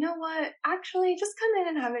were like, you know what? Actually, just come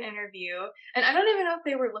in and have an interview. And I don't even know if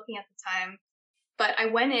they were looking at the time, but I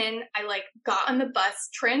went in, I like got on the bus,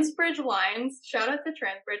 Transbridge lines, shout out to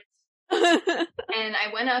Transbridge. And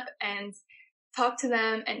I went up, and talked to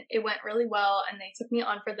them and it went really well and they took me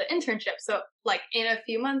on for the internship. So like in a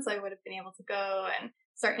few months, I would have been able to go and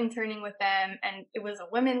start interning with them. And it was a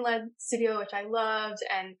women-led studio, which I loved.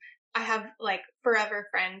 And I have like forever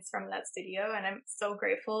friends from that studio and I'm so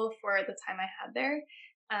grateful for the time I had there.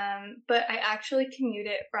 But I actually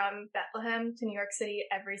commuted from Bethlehem to New York City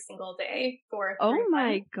every single day for 3 Oh my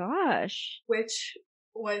months, gosh. which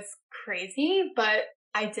was crazy, but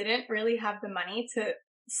I didn't really have the money to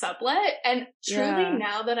sublet. And truly, Yeah.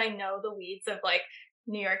 now that I know the weeds of like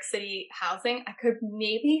New York City housing, I could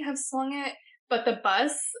maybe have swung it, but the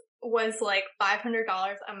bus was like $500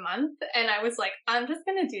 a month. And I was like, I'm just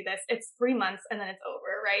going to do this. It's 3 months and then it's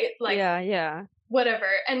over, right? Like, Yeah. whatever.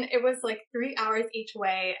 And it was like 3 hours each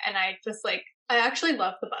way. And I just like, I actually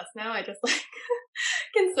love the bus now. I just like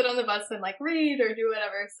can sit on the bus and like read or do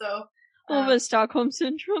whatever. So, The Stockholm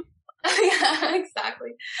syndrome. yeah,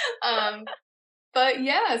 exactly. But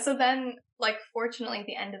yeah, so then like fortunately at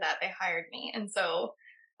the end of that they hired me. And so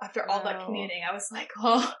after all that Wow. commuting, I was like,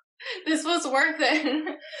 oh, this was worth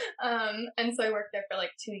it. And so I worked there for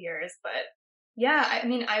like 2 years, but yeah, I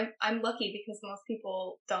mean, I'm lucky because most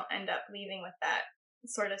people don't end up leaving with that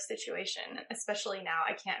sort of situation, especially now.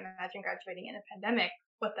 I can't imagine graduating in a pandemic,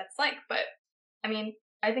 what that's like, but I mean,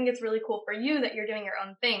 I think it's really cool for you that you're doing your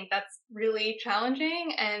own thing. That's really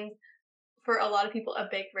challenging and for a lot of people a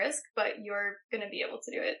big risk, but you're going to be able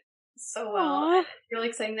to do it so well. Aww. And it's really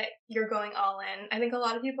exciting that you're going all in. I think a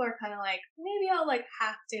lot of people are kind of like, maybe I'll like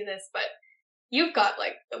half do this, but you've got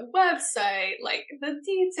like the website, like the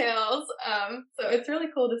details. So it's really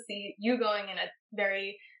cool to see you going in a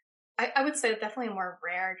very, I would say definitely a more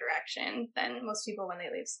rare direction than most people when they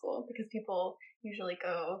leave school, because people usually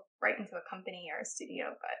go right into a company or a studio,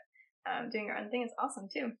 but doing your own thing is awesome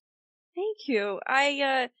too. Thank you.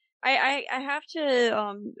 I have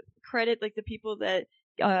to credit like the people that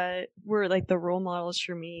were like the role models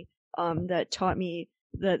for me that taught me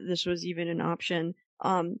that this was even an option.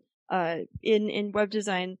 In web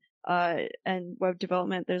design and web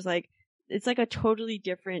development, there's like it's like a totally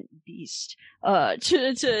different beast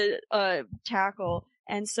to tackle.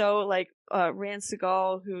 And so like Rand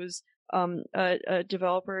Segal, who's a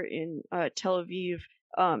developer in Tel Aviv,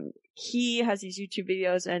 he has these YouTube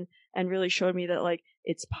videos and really showed me that like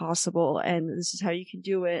it's possible and this is how you can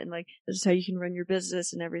do it and like this is how you can run your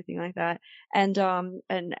business and everything like that. And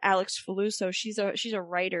Alex Faluso, she's a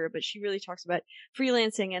writer, but she really talks about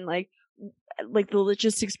freelancing and like the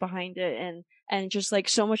logistics behind it and just like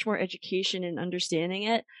so much more education and understanding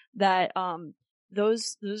it that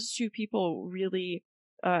those two people really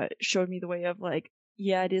showed me the way of like,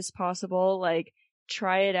 yeah, it is possible, like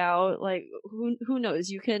try it out, like who knows,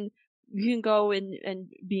 you can go and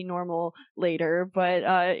be normal later, but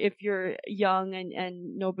if you're young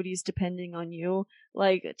and nobody's depending on you,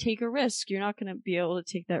 like take a risk. You're not going to be able to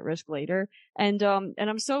take that risk later. And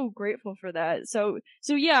I'm so grateful for that. So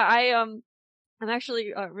yeah, I'm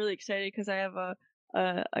actually really excited because I have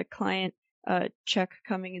a client check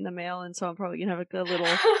coming in the mail, and so I'm probably gonna have like a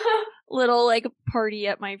little like party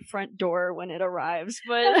at my front door when it arrives.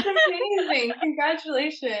 But that's amazing!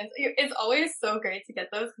 Congratulations! It's always so great to get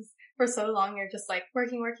those because for so long you're just like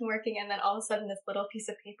working, and then all of a sudden this little piece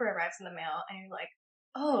of paper arrives in the mail, and you're like,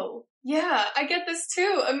 "Oh yeah, I get this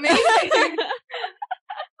too! Amazing!"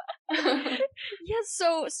 Yes.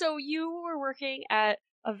 So you were working at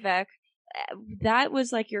Avec. That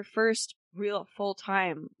was like your first real full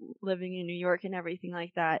time living in New York and everything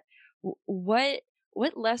like that. What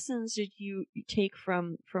lessons did you take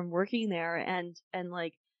from working there and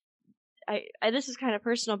like I this is kind of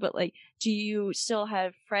personal, but like do you still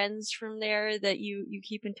have friends from there that you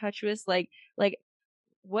keep in touch with? Like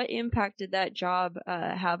what impact did that job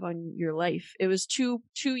have on your life? It was 2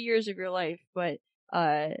 years of your life, but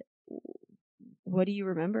what do you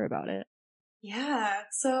remember about it? Yeah,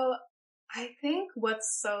 so I think what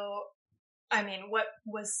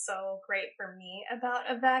was so great for me about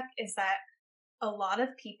Avec is that a lot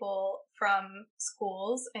of people from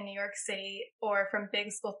schools in New York City or from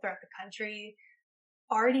big schools throughout the country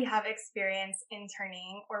already have experience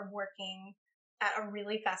interning or working at a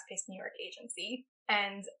really fast-paced New York agency.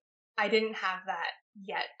 And I didn't have that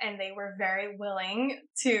yet. And they were very willing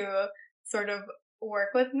to sort of work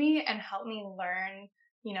with me and help me learn,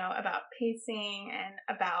 about pacing and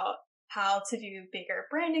about how to do bigger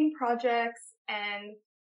branding projects. And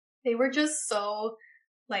they were just so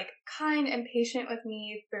like kind and patient with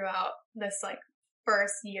me throughout this like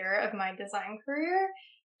first year of my design career.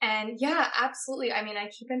 And yeah, absolutely. I mean, I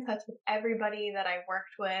keep in touch with everybody that I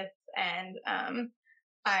worked with and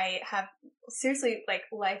I have seriously like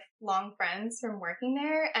lifelong friends from working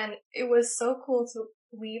there. And it was so cool to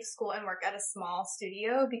leave school and work at a small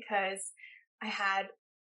studio because I had,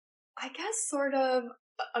 I guess, sort of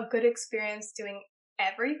a good experience doing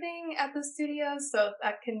everything at the studio. So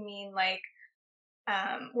that can mean like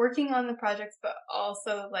working on the projects, but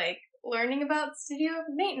also like learning about studio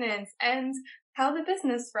maintenance and how the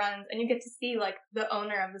business runs. And you get to see like the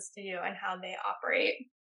owner of the studio and how they operate,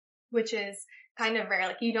 which is kind of rare.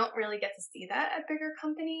 Like you don't really get to see that at bigger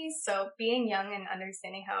companies. So being young and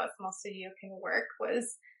understanding how a small studio can work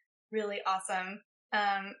was really awesome.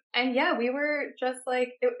 And yeah, we were just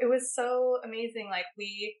like, it was so amazing. Like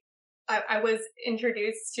I was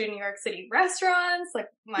introduced to New York City restaurants. Like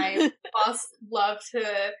my boss loved to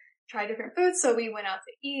try different foods. So we went out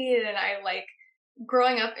to eat and I like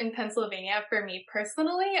growing up in Pennsylvania for me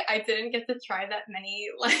personally, I didn't get to try that many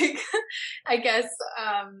like, I guess,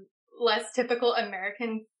 less typical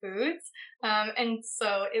American foods. And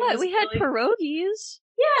so it What? was We had really, pierogies.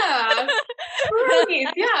 yeah,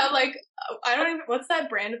 pierogies. Yeah, like I don't even. What's that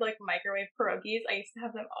brand of like microwave pierogies? I used to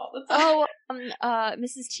have them all the time. Oh,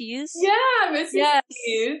 Mrs. T's. Yeah, Mrs. Yes.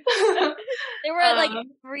 T's. They were at like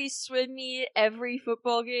every swim meet, every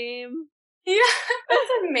football game. Yeah,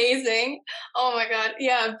 that's amazing. Oh my god.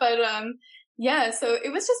 Yeah, but yeah, so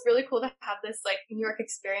it was just really cool to have this like New York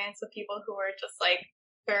experience with people who were just like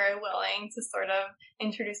very willing to sort of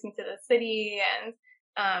introduce me to the city.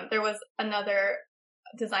 And there was another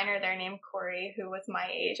designer there named Corey who was my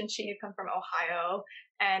age, and she had come from Ohio,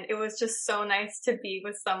 and it was just so nice to be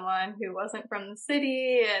with someone who wasn't from the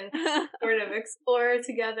city and sort of explore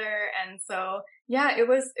together. And so yeah, it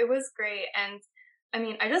was great. And I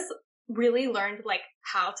mean, I just really learned like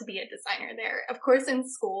how to be a designer there. Of course, in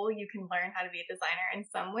school you can learn how to be a designer in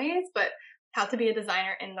some ways, but how to be a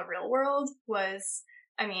designer in the real world was,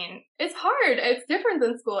 I mean, it's hard. It's different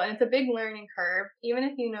than school, and it's a big learning curve. Even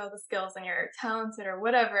if you know the skills and you're talented or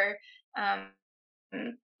whatever,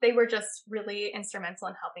 they were just really instrumental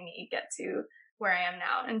in helping me get to where I am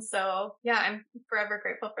now. And so, yeah, I'm forever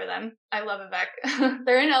grateful for them. I love Avec.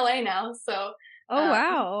 They're in LA now, so. Oh,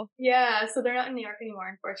 wow. Yeah, so they're not in New York anymore,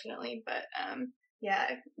 unfortunately, but yeah,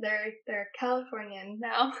 they're Californian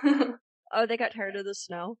now. Oh, they got tired of the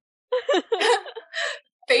snow.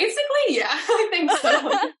 Basically, yeah, I think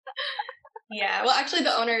so. Yeah, well, actually,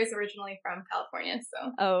 the owner is originally from California,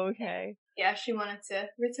 so. Oh, okay. Yeah, she wanted to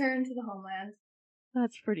return to the homeland.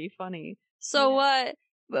 That's pretty funny. So,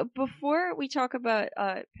 before we talk about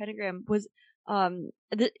Pentagram, was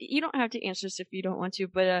you don't have to answer this if you don't want to,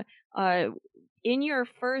 but in your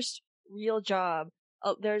first real job,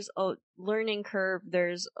 there's a learning curve.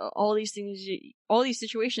 There's all these things, all these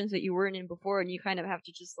situations that you weren't in before, and you kind of have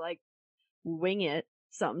to just like wing it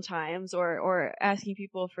sometimes, or asking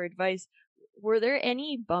people for advice. Were there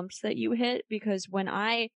any bumps that you hit? Because when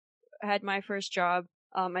I had my first job,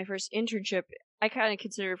 my first internship, I kind of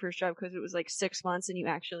consider it first job because it was like 6 months, and you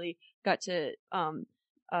actually got to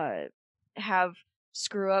have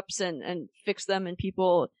screw ups and fix them, and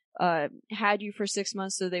people had you for 6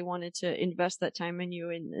 months, so they wanted to invest that time in you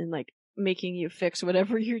and like making you fix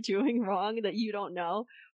whatever you're doing wrong that you don't know.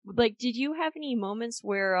 Like, did you have any moments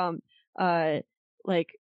where like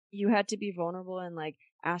you had to be vulnerable and like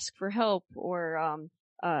ask for help, or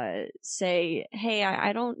say, hey,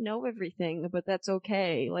 I don't know everything, but that's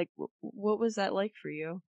okay? Like, what was that like for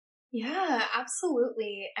you? Yeah,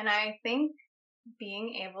 absolutely. And I think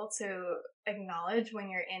being able to acknowledge when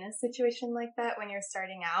you're in a situation like that, when you're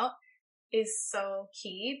starting out, is so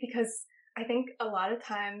key, because I think a lot of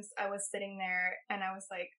times I was sitting there and I was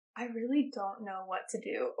like, I really don't know what to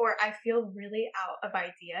do, or I feel really out of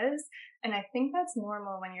ideas. And I think that's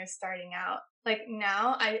normal when you're starting out. Like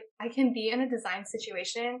now I can be in a design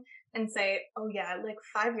situation and say, oh yeah, like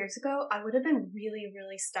 5 years ago, I would have been really,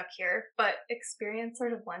 really stuck here. But experience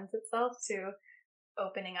sort of lends itself to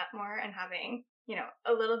opening up more and having, you know,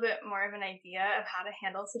 a little bit more of an idea of how to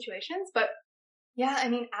handle situations. But yeah, I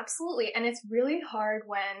mean, absolutely. And it's really hard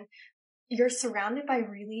when you're surrounded by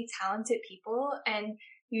really talented people and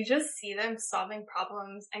you just see them solving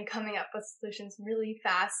problems and coming up with solutions really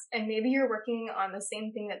fast. And maybe you're working on the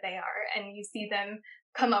same thing that they are, and you see them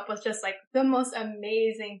come up with just like the most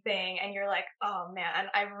amazing thing. And you're like, oh man,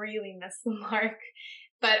 I really missed the mark.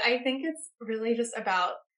 But I think it's really just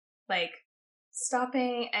about like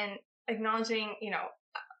stopping and acknowledging, you know,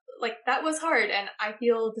 like that was hard and I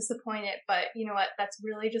feel disappointed, but you know what? That's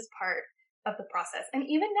really just part of the process. And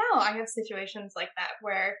even now I have situations like that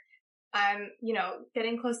where I'm, you know,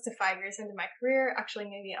 getting close to 5 years into my career. Actually,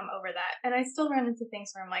 maybe I'm over that. And I still run into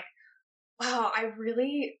things where I'm like, wow, I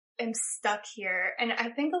really am stuck here. And I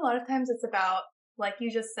think a lot of times it's about like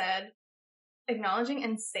you just said, acknowledging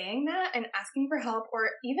and saying that and asking for help, or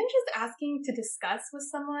even just asking to discuss with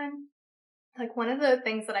someone. Like, one of the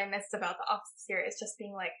things that I missed about the office here is just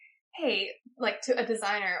being like, hey, like, to a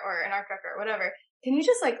designer or an art director or whatever, can you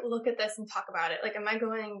just like look at this and talk about it? Like, am I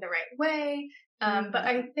going the right way? But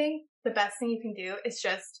I think the best thing you can do is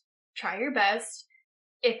just try your best.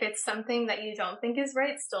 If it's something that you don't think is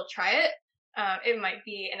right, still try it. It might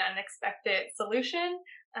be an unexpected solution.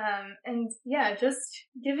 And yeah, just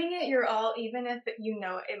giving it your all, even if you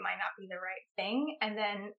know it might not be the right thing, and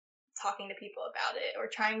then talking to people about it or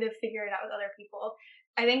trying to figure it out with other people.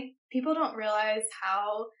 I think people don't realize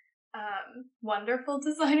how wonderful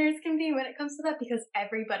designers can be when it comes to that, because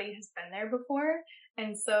everybody has been there before.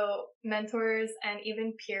 And so mentors and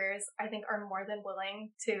even peers, I think, are more than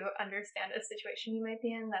willing to understand a situation you might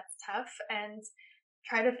be in that's tough and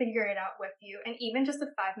try to figure it out with you. And even just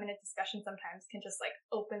a 5-minute discussion sometimes can just like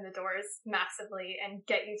open the doors massively and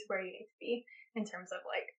get you to where you need to be in terms of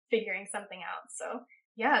like figuring something out. So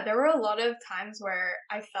yeah, there were a lot of times where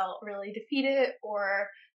I felt really defeated, or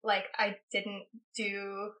like I didn't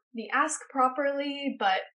do the ask properly,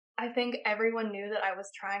 but I think everyone knew that I was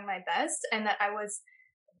trying my best and that I was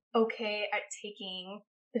okay at taking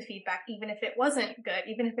the feedback, even if it wasn't good,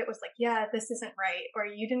 even if it was like, yeah, this isn't right, or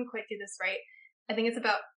you didn't quite do this right. I think it's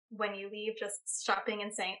about, when you leave, just stopping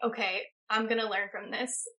and saying, okay, I'm going to learn from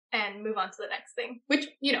this and move on to the next thing, which,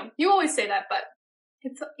 you know, you always say that, but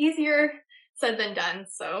it's easier said than done.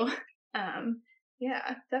 So,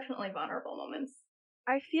 yeah, definitely vulnerable moments.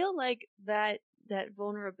 I feel like that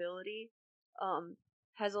vulnerability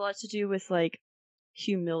has a lot to do with like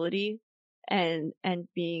humility and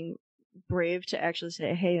being brave to actually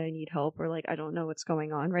say, hey, I need help, or like, I don't know what's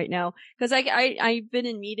going on right now. Because I've been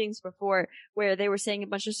in meetings before where they were saying a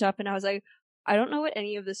bunch of stuff and I was like, I don't know what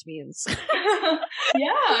any of this means.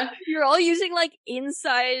 Yeah. You're all using like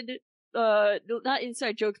inside not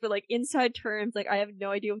inside jokes, but like inside terms. Like, I have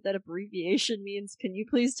no idea what that abbreviation means. Can you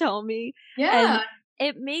please tell me? Yeah. And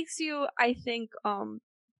it makes you, I think,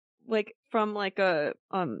 like from like a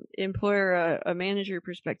employer, a manager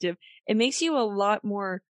perspective, it makes you a lot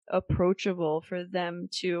more approachable for them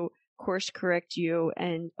to course correct you,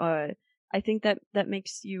 and I think that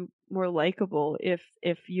makes you more likable if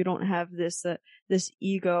you don't have this this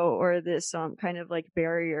ego or this kind of like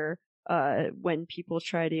barrier when people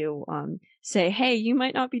try to say, hey, you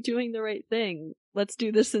might not be doing the right thing, let's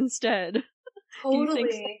do this instead. Totally. Do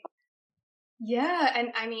you think so? Yeah, and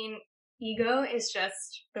I mean, ego is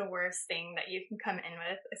just the worst thing that you can come in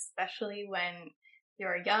with, especially when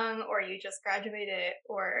you're young or you just graduated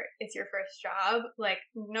or it's your first job. Like,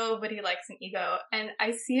 nobody likes an ego. And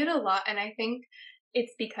I see it a lot, and I think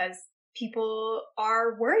it's because people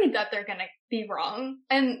are worried that they're gonna be wrong.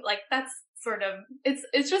 And like, that's sort of,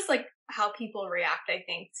 it's just like how people react, I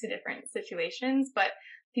think, to different situations, but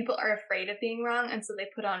people are afraid of being wrong, and so they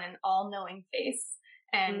put on an all-knowing face.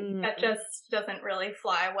 And that just doesn't really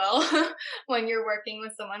fly well when you're working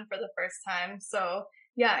with someone for the first time. So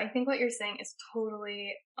yeah, I think what you're saying is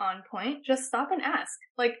totally on point. Just stop and ask.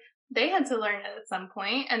 Like, they had to learn it at some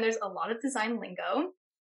point, and there's a lot of design lingo,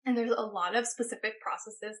 and there's a lot of specific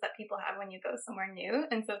processes that people have when you go somewhere new.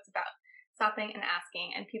 And so it's about stopping and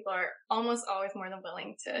asking, and people are almost always more than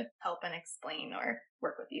willing to help and explain or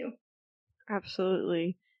work with you.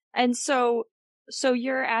 Absolutely. And so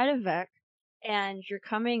you're at Avec, and you're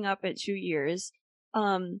coming up at 2 years.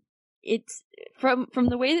 It's from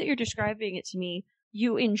the way that you're describing it to me,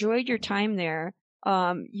 you enjoyed your time there.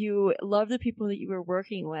 You love the people that you were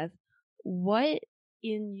working with. What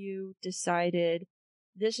in you decided,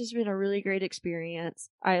 this has been a really great experience,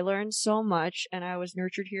 I learned so much, and I was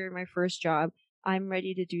nurtured here in my first job, I'm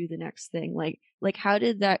ready to do the next thing? Like how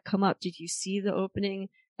did that come up? Did you see the opening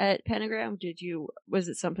at Pentagram? Was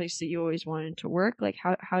it someplace that you always wanted to work? Like,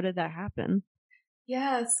 how did that happen?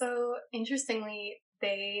 Yeah, so interestingly,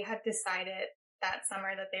 they had decided that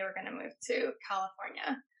summer that they were going to move to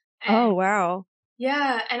California. And oh, wow.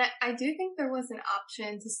 Yeah, and I do think there was an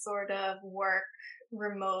option to sort of work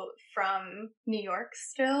remote from New York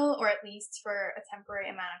still, or at least for a temporary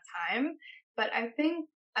amount of time. But I think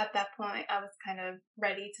at that point, I was kind of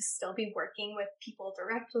ready to still be working with people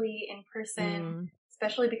directly in person,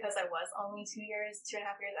 especially because I was only 2 years, 2.5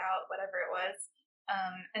 years out, whatever it was.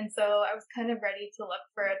 And so I was kind of ready to look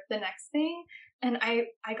for the next thing. And I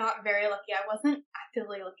got very lucky. I wasn't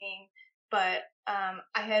actively looking, but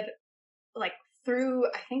I had, like, through,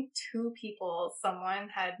 I think, 2 people, someone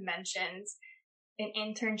had mentioned an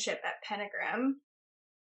internship at Pentagram.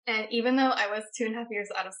 And even though I was 2.5 years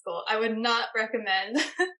out of school, I would not recommend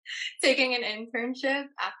taking an internship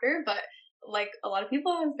after, but like a lot of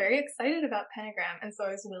people, I was very excited about Pentagram. And so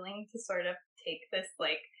I was willing to sort of take this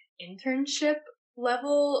like internship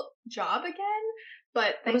level job again.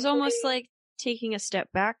 But It was thankfully, almost like taking a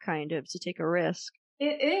step back, kind of, to take a risk.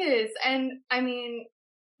 it is. And I mean,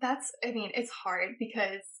 it's hard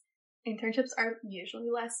because internships are usually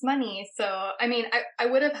less money. So, I mean, I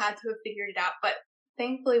would have had to have figured it out, but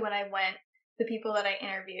thankfully when I went, the people that I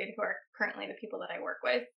interviewed, who are currently the people that I work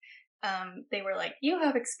with, they were like, you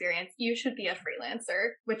have experience, you should be a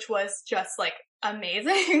freelancer, which was just like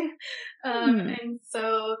amazing. And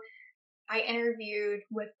so I interviewed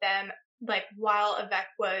with them like while Avec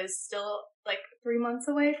was still like 3 months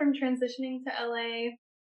away from transitioning to LA.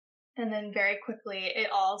 And then very quickly it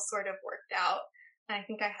all sort of worked out. And I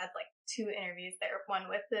think I had like 2 interviews there, one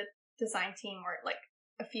with the design team or like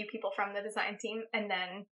a few people from the design team, and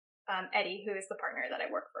then Eddie, who is the partner that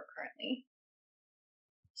I work for currently.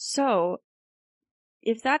 So,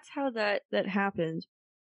 if that's how that happened,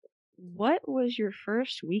 what was your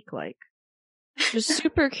first week like? Just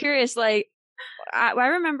super curious. Like, I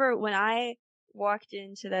remember when I walked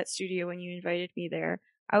into that studio when you invited me there,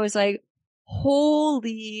 I was like,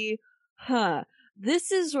 holy,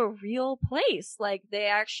 this is a real place. Like, they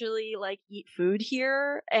actually like eat food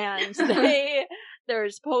here, and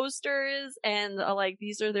there's posters, and like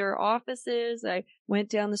these are their offices. I went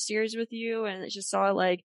down the stairs with you and I just saw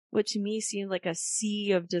like what to me seemed like a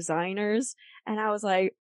sea of designers, and I was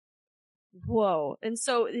like, whoa. And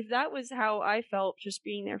so if that was how I felt just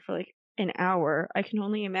being there for like an hour, I can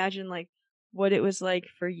only imagine like what it was like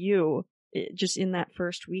for you just in that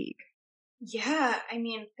first week. Yeah, I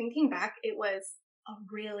mean, thinking back, it was a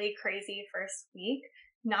really crazy first week.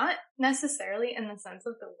 Not necessarily in the sense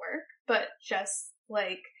of the work, but just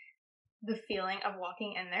like the feeling of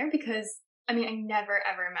walking in there, because I mean, I never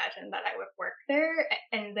ever imagined that I would work there,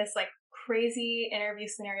 and this like crazy interview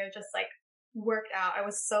scenario just like worked out. I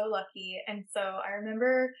was so lucky. And so I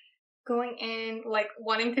remember going in like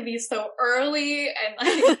wanting to be so early and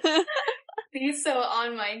like be so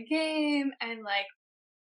on my game, and like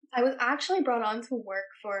I was actually brought on to work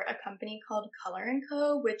for a company called Color &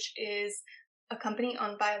 Co., which is a company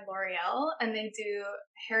owned by L'Oreal, and they do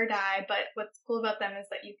hair dye, but what's cool about them is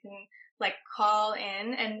that you can like call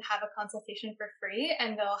in and have a consultation for free,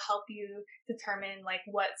 and they'll help you determine like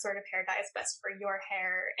what sort of hair dye is best for your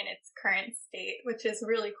hair in its current state, which is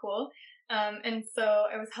really cool. And so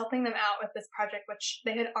I was helping them out with this project, which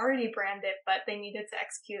they had already branded, but they needed to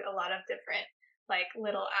execute a lot of different like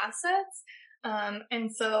little assets.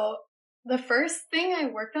 And so the first thing I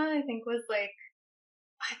worked on, I think it was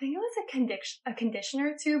a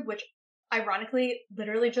conditioner tube, which ironically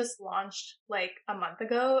literally just launched like a month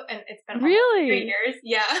ago, and it's been really 3 years.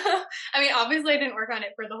 Yeah. I mean, obviously I didn't work on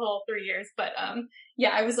it for the whole 3 years, but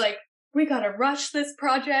yeah, I was like, we gotta rush this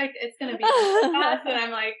project. It's gonna be fast. And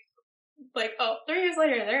I'm like, oh, 3 years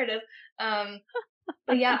later, there it is.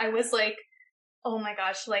 But yeah, I was like, oh my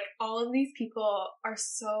gosh, like all of these people are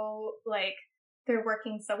so like, they're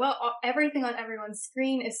working so well. Everything on everyone's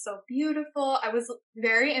screen is so beautiful. I was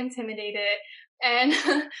very intimidated, and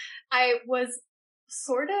I was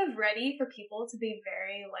sort of ready for people to be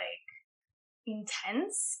very like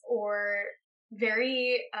intense or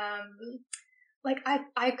very, like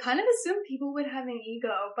I kind of assumed people would have an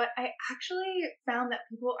ego, but I actually found that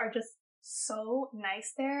people are just so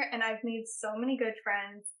nice there, and I've made so many good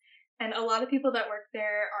friends. And a lot of people that work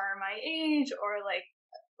there are my age or like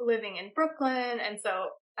living in Brooklyn. And so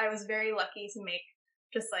I was very lucky to make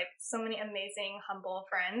just like so many amazing, humble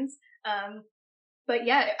friends. But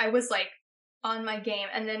yeah, I was like on my game.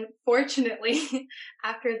 And then fortunately,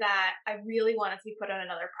 after that, I really wanted to be put on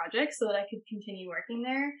another project so that I could continue working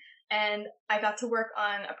there. And I got to work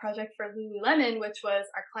on a project for Lululemon, which was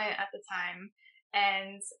our client at the time.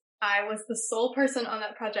 And I was the sole person on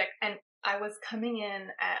that project, and I was coming in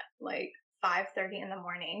at like 5:30 in the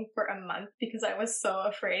morning for a month because I was so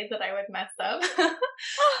afraid that I would mess up.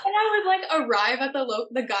 And I would like arrive at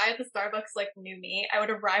the guy at the Starbucks like knew me. I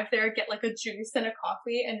would arrive there, get like a juice and a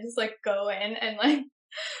coffee, and just like go in and like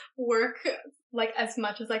work like as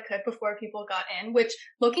much as I could before people got in, which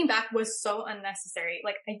looking back was so unnecessary.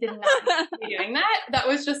 Like I did not need to be doing that. That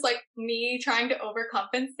was just like me trying to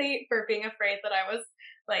overcompensate for being afraid that I was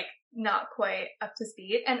like not quite up to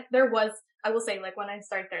speed. And I will say, like when I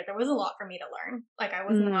started there was a lot for me to learn. Like I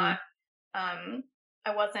was not,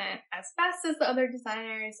 I wasn't as fast as the other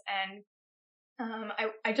designers, and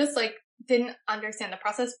I just like didn't understand the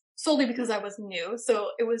process solely because I was new.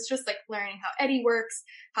 So it was just like learning how Eddie works,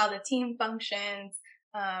 how the team functions.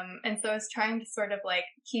 And so I was trying to sort of like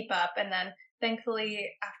keep up. And then thankfully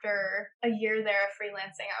after a year there of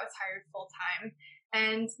freelancing, I was hired full time.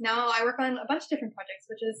 And now I work on a bunch of different projects,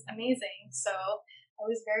 which is amazing. So I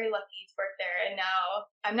was very lucky to work there, and now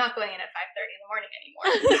I'm not going in at 5:30 in the morning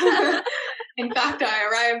anymore. In fact, I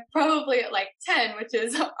arrive probably at like 10, which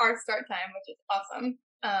is our start time, which is awesome.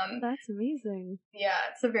 That's amazing. Yeah,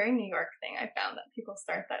 it's a very New York thing. I found that people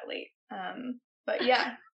start that late. But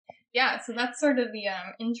yeah. So that's sort of the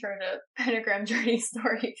intro to Pentagram journey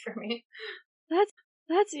story for me.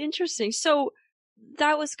 That's interesting. So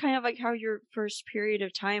that was kind of like how your first period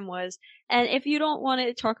of time was. And if you don't want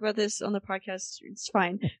to talk about this on the podcast, it's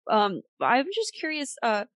fine. I'm just curious.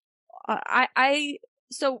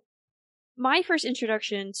 So my first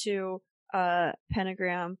introduction to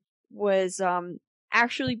Pentagram was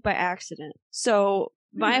actually by accident. So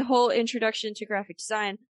my whole introduction to graphic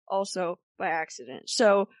design also by accident.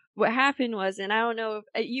 So what happened was, and I don't know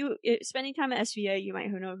if spending time at SVA, you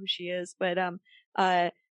might know who she is, but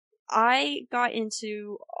I got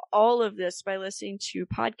into all of this by listening to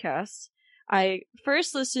podcasts. I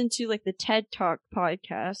first listened to like the TED Talk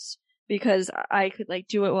podcast because I could like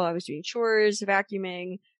do it while I was doing chores,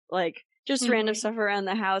 vacuuming, like just random stuff around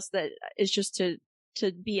the house that is just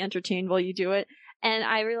to be entertained while you do it. And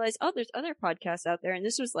I realized, oh, there's other podcasts out there. And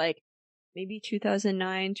this was like maybe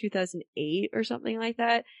 2009, 2008 or something like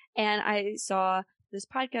that. And I saw this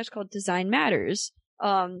podcast called Design Matters,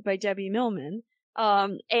 by Debbie Millman.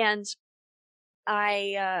 And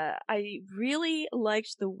I really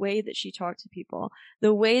liked the way that she talked to people,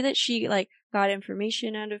 the way that she like got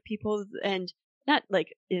information out of people, and not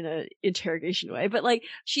like in a interrogation way, but like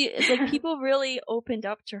people really opened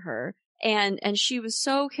up to her, and she was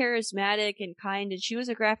so charismatic and kind, and she was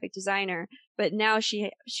a graphic designer, but now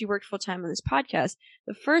she worked full time on this podcast.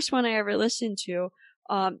 The first one I ever listened to,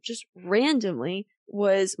 just randomly,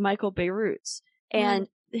 was Michael Beirut's, and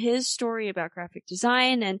his story about graphic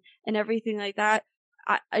design and everything like that,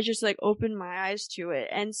 I just like opened my eyes to it.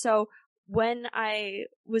 And so when I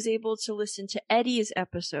was able to listen to Eddie's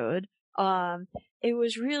episode, it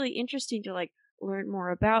was really interesting to like learn more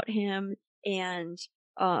about him. And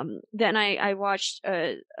then I watched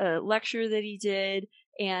a lecture that he did,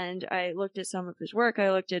 and I looked at some of his work.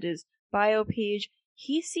 I looked at his bio page.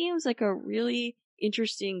 He seems like a really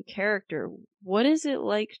interesting character. What is it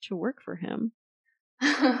like to work for him?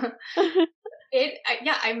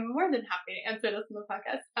 I'm more than happy to answer this in the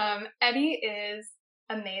podcast. Eddie is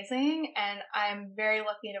amazing, and I'm very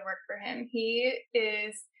lucky to work for him. He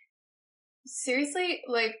is seriously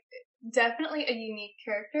like definitely a unique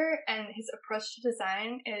character, and his approach to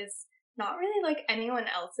design is not really like anyone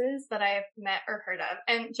else's that I've met or heard of.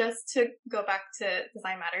 And just to go back to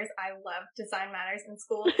Design Matters, I loved Design Matters in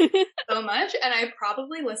school so much, and I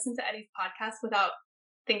probably listened to Eddie's podcast without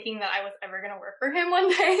thinking that I was ever going to work for him one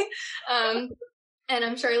day. And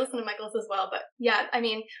I'm sure I listened to Michael's as well. But yeah, I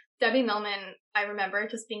mean, Debbie Millman, I remember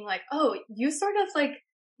just being like, oh, you sort of like,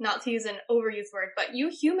 not to use an overused word, but you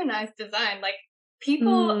humanize design. Like,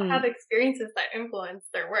 people have experiences that influence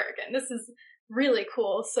their work, and this is really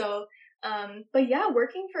cool. So, but yeah,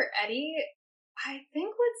 working for Eddie, I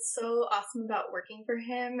think what's so awesome about working for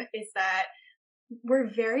him is that we're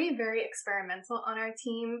very, very experimental on our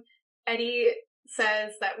team. Eddie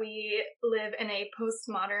says that we live in a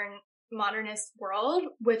modernist world,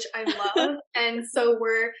 which I love. And so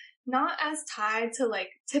we're not as tied to like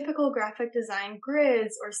typical graphic design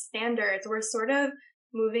grids or standards. We're sort of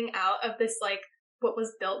moving out of this like what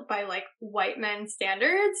was built by like white men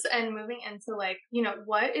standards and moving into like, you know,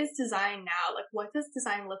 what is design now? Like, what does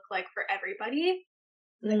design look like for everybody?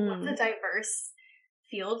 Like, what's a diverse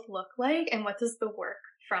field look like, and what does the work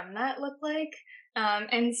from that look like?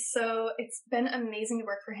 And so it's been amazing to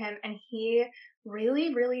work for him, and he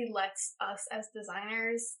really, really lets us as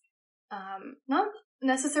designers, not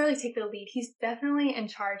necessarily take the lead. He's definitely in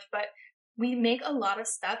charge, but we make a lot of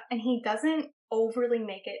stuff, and he doesn't overly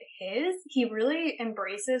make it his. He really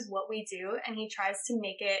embraces what we do, and he tries to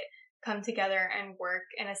make it come together and work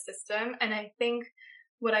in a system. And I think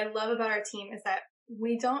what I love about our team is that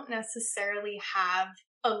we don't necessarily have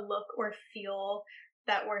a look or feel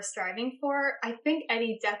that we're striving for. I think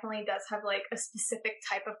Eddie definitely does have like a specific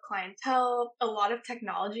type of clientele, a lot of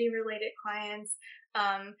technology related clients.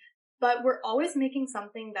 But we're always making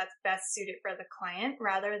something that's best suited for the client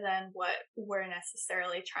rather than what we're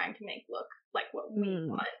necessarily trying to make look like what we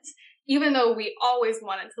want. Even though we always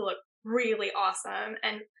want it to look really awesome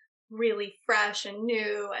and really fresh and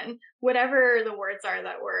new and whatever the words are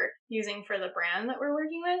that we're using for the brand that we're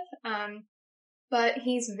working with. But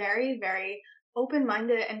he's very, very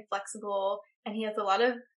open-minded and flexible, and he has a lot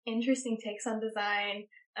of interesting takes on design.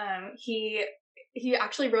 He he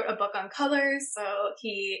actually wrote a book on colors, so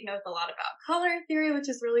he knows a lot about color theory, which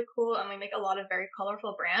is really cool. And we make a lot of very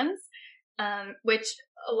colorful brands, which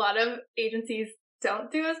a lot of agencies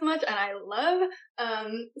don't do as much, and I love.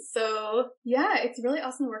 So yeah, it's really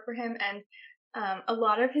awesome to work for him. And a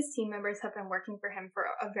lot of his team members have been working for him for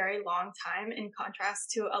a very long time, in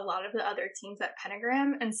contrast to a lot of the other teams at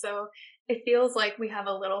Pentagram. And so it feels like we have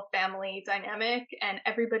a little family dynamic, and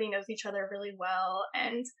everybody knows each other really well.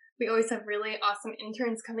 And we always have really awesome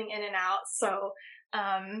interns coming in and out. So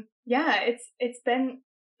yeah, it's been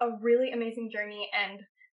a really amazing journey. And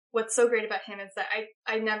what's so great about him is that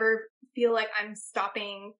I never feel like I'm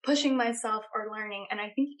stopping pushing myself or learning. And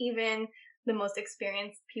I think even the most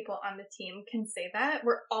experienced people on the team can say that.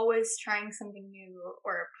 We're always trying something new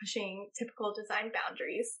or pushing typical design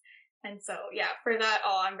boundaries. And so, yeah, for that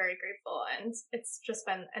all, I'm very grateful. And it's just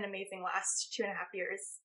been an amazing last 2.5 years.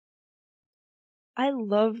 I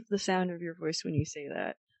love the sound of your voice when you say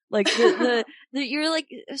that. Like, the you're like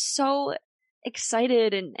so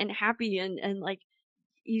excited and happy and like,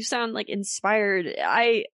 you sound like inspired.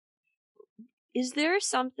 Is there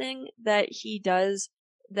something that he does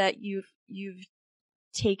that you've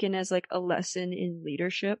taken as like a lesson in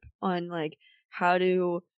leadership on like how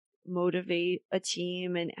to motivate a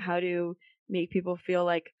team and how to make people feel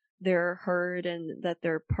like they're heard and that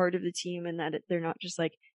they're part of the team and that they're not just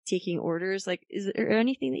like taking orders? Like, is there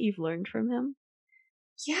anything that you've learned from him?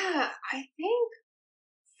 Yeah, I think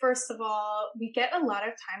first of all, we get a lot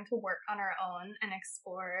of time to work on our own and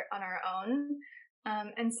explore on our own.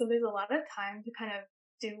 And so there's a lot of time to kind of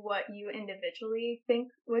do what you individually think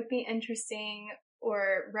would be interesting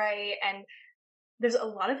or right. And there's a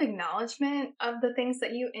lot of acknowledgement of the things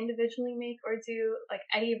that you individually make or do. Like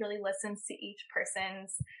Eddie really listens to each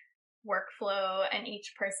person's workflow and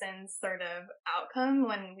each person's sort of outcome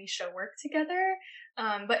when we show work together.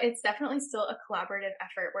 But it's definitely still a collaborative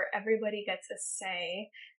effort where everybody gets a say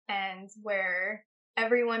and where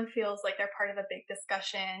everyone feels like they're part of a big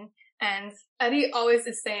discussion. And Eddie always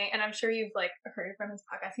is saying, and I'm sure you've like heard from his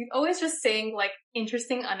podcast, he's always just saying like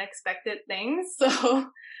interesting, unexpected things. So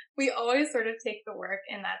we always sort of take the work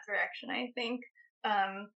in that direction, I think.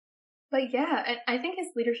 But yeah, and I think his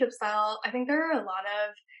leadership style, I think there are a lot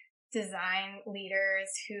of design leaders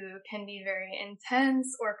who can be very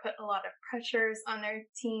intense or put a lot of pressures on their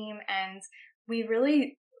team. And we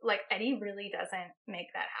really, like Eddie really doesn't make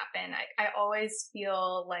that happen. I always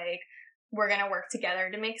feel like we're going to work together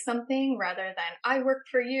to make something rather than I work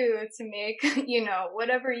for you to make, you know,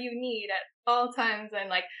 whatever you need at all times. And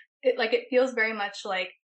it feels very much like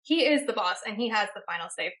he is the boss and he has the final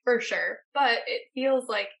say for sure. But it feels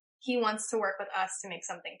like he wants to work with us to make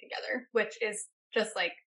something together, which is just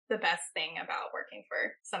like the best thing about working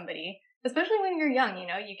for somebody, especially when you're young. You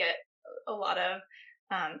know, you get a lot of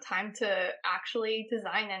time to actually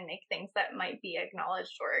design and make things that might be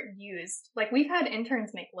acknowledged or used. Like we've had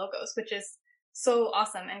interns make logos, which is so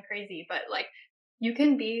awesome and crazy, but like you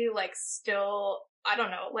can be like still, I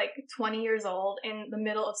don't know, like 20 years old in the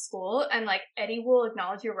middle of school and like Eddie will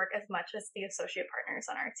acknowledge your work as much as the associate partners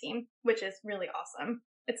on our team, which is really awesome.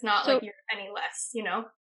 It's not like you're any less, you know?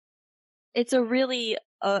 It's a really,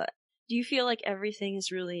 do you feel like everything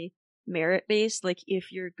is really merit based? Like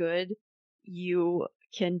if you're good, you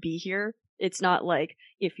can be here. It's not like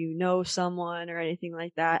if you know someone or anything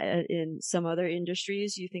like that in some other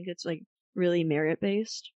industries. You think it's like really merit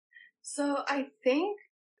based? So I think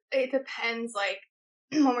it depends, like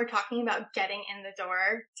when we're talking about getting in the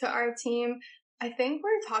door to our team, I think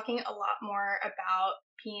we're talking a lot more about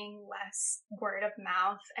being less word of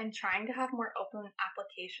mouth and trying to have more open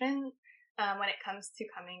application when it comes to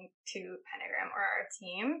coming to Pentagram or our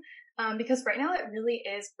team. Because right now it really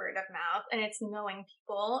is word of mouth and it's knowing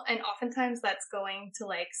people. And oftentimes that's going to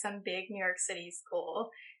like some big New York City school.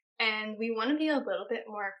 And we want to be a little bit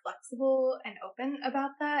more flexible and open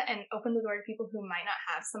about that and open the door to people who might not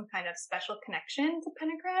have some kind of special connection to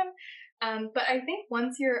Pentagram. But I think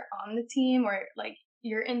once you're on the team or like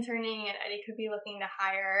you're interning and Eddie could be looking to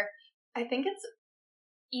hire, I think it's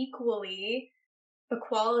equally the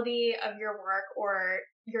quality of your work or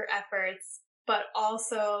your efforts, but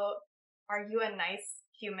also are you a nice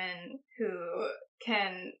human who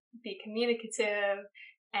can be communicative?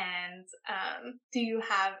 And do you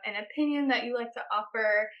have an opinion that you like to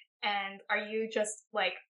offer? And are you just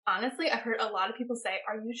like, honestly, I've heard a lot of people say,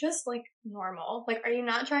 are you just like normal? Like, are you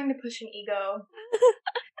not trying to push an ego?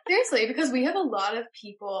 Seriously, because we have a lot of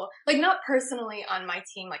people, like not personally on my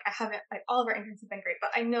team, like I haven't, like all of our interns have been great,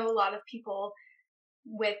 but I know a lot of people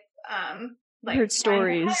with, like heard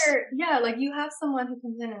stories. Yeah, like you have someone who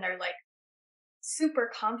comes in and they're like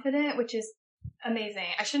super confident, which is amazing.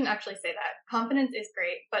 I shouldn't actually say that. Confidence is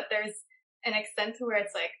great, but there's an extent to where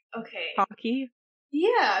it's like, okay. Cocky?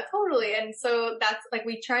 Yeah, totally. And so that's like,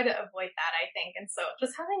 we try to avoid that, I think. And so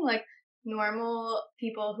just having like normal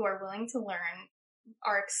people who are willing to learn,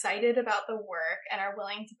 are excited about the work, and are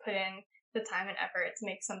willing to put in the time and effort to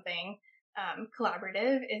make something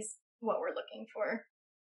collaborative is what we're looking for.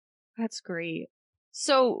 That's great.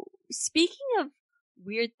 So, speaking of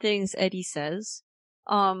weird things Eddie says,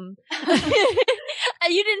 you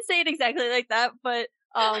didn't say it exactly like that, but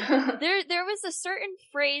there was a certain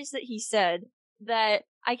phrase that he said that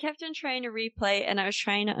I kept on trying to replay, and I was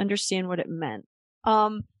trying to understand what it meant.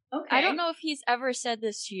 Okay. I don't know if he's ever said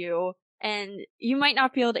this to you, and you might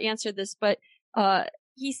not be able to answer this, but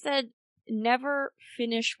he said, "Never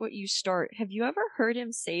finish what you start." Have you ever heard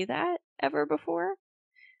him say that ever before?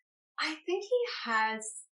 I think he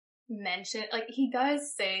has mentioned, like, he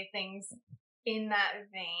does say things in that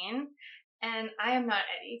vein, and I am not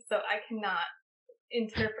Eddie, so I cannot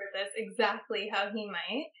interpret this exactly how he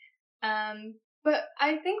might. But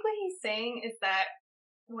I think what he's saying is that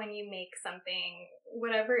when you make something,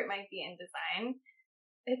 whatever it might be in design,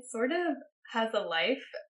 it sort of has a life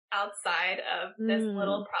outside of this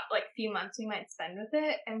little few months we might spend with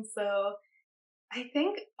it. And so I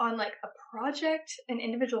think on like a project, an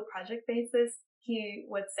individual project basis, he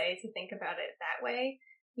would say to think about it that way.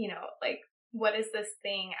 You know, like, what is this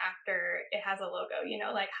thing after it has a logo? You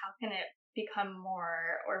know, like, how can it become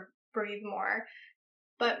more or breathe more?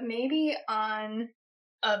 But maybe on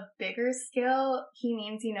a bigger scale, he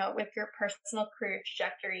means, you know, with your personal career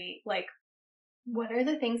trajectory, like, what are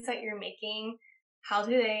the things that you're making? How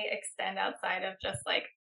do they extend outside of just like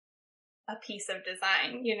a piece of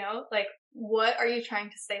design, you know? Like, what are you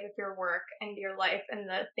trying to say with your work and your life and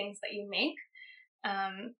the things that you make?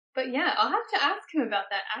 But yeah, I'll have to ask him about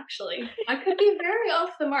that, actually. I could be very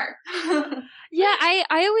off the mark. Yeah,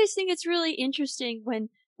 I always think it's really interesting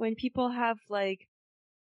when people have like,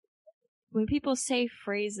 when people say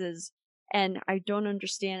phrases and I don't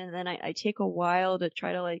understand, and then I take a while to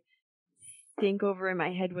try to like think over in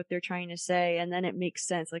my head what they're trying to say, and then it makes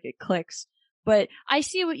sense, like it clicks. But I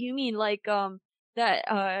see what you mean, like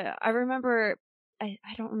I remember, I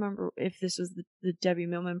don't remember if this was the Debbie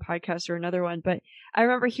Millman podcast or another one, but I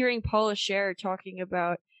remember hearing Paula Scher talking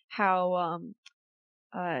about how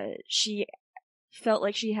she felt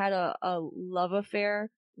like she had a love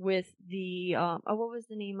affair with the what was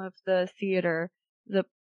the name of the theater? The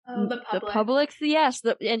Public, yes.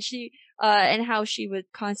 And she and how she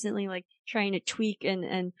would constantly like trying to tweak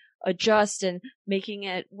and adjust and making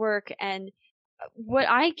it work. And what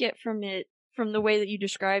I get from it, from the way that you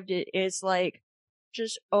described it, is like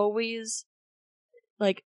just always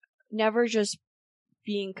like never just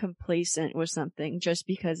being complacent with something just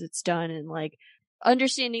because it's done, and like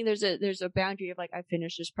understanding there's a boundary of like, I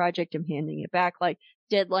finished this project, I'm handing it back. Like,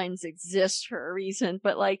 deadlines exist for a reason,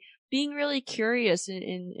 but like being really curious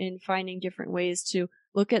in finding different ways to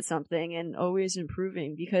look at something and always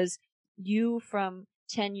improving, because you from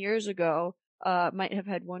 10 years ago might have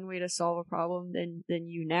had one way to solve a problem than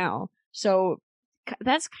you now. So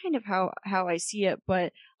that's kind of how I see it,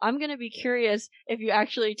 but I'm gonna be curious if you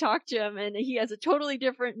actually talk to him and he has a totally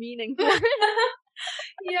different meaning for it.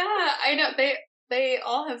 Yeah, I know. They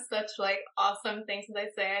all have such like awesome things that they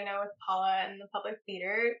say. I know with Paula and the Public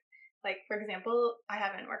Theater, like, for example, I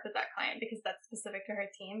haven't worked with that client because that's specific to her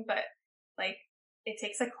team, but like, it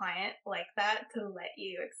takes a client like that to let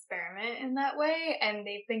you experiment in that way, and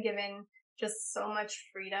they've been given just so much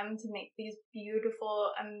freedom to make these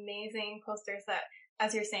beautiful, amazing posters that,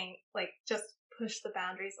 as you're saying, like, just push the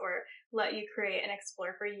boundaries or let you create and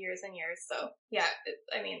explore for years and years. So yeah,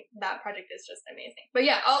 I mean, that project is just amazing. But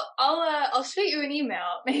yeah, I'll shoot you an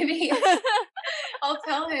email. Maybe I'll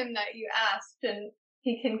tell him that you asked and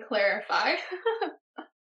he can clarify.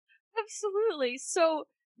 Absolutely. So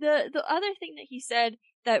the other thing that he said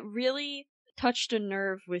that really touched a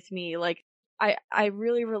nerve with me, like I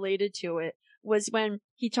really related to it, was when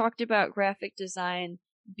he talked about graphic design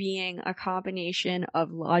being a combination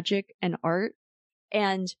of logic and art.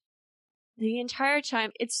 And the entire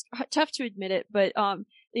time, it's tough to admit it, but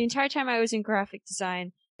the entire time I was in graphic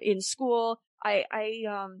design in school, I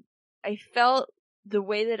felt the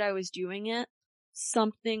way that I was doing it,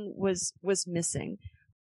 something was missing.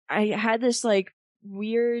 I had this like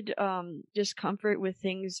weird discomfort with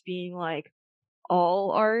things being like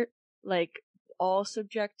all art, like all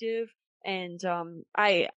subjective, and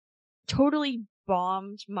I totally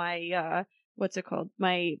bombed my what's it called?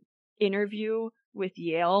 My interview with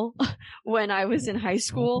Yale when I was in high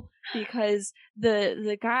school, because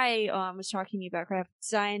the guy was talking to me about graphic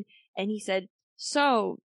design, and he said,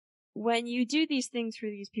 "So, when you do these things for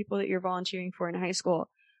these people that you're volunteering for in high school,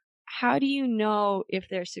 how do you know if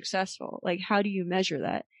they're successful? Like, how do you measure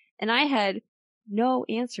that? And I had no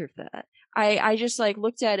answer for that. I just like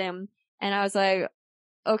looked at him and I was like,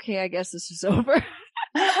 okay, I guess this is over.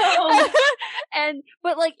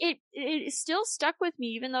 But like it still stuck with me,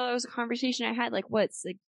 even though it was a conversation I had like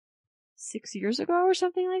 6 years ago or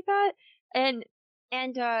something like that. And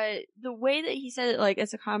the way that he said it, like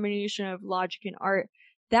it's a combination of logic and art,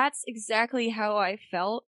 that's exactly how I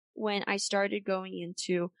felt when I started going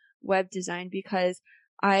into web design, because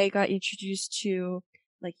I got introduced to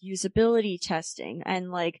like usability testing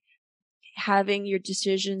and like having your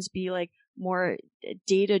decisions be like more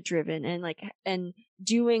data driven and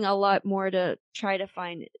doing a lot more to try to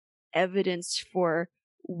find evidence for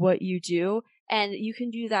what you do. And you can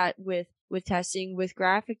do that with testing, with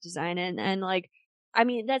graphic design. And like, I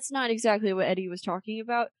mean, that's not exactly what Eddie was talking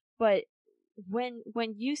about, but when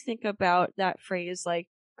you think about that phrase, like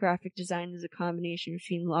graphic design is a combination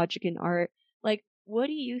between logic and art, like, what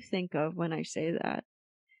do you think of when I say that?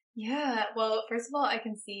 Yeah, well, first of all, I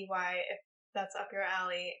can see why, if that's up your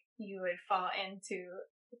alley, you would fall into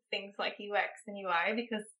things like UX and UI,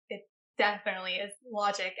 because it definitely is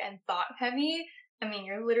logic and thought heavy. I mean,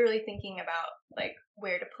 you're literally thinking about like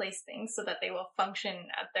where to place things so that they will function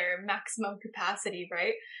at their maximum capacity,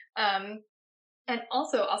 right? And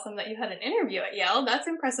also awesome that you had an interview at Yale. That's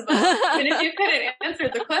impressive, even if you couldn't answer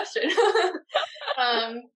the question.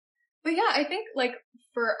 But yeah, I think like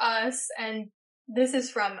for us, and this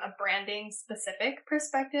is from a branding specific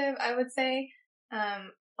perspective, I would say,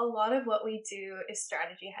 a lot of what we do is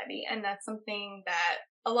strategy heavy. And that's something that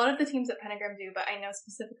a lot of the teams at Pentagram do, but I know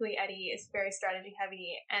specifically Eddie is very strategy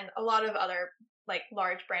heavy, and a lot of other like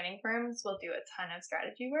large branding firms will do a ton of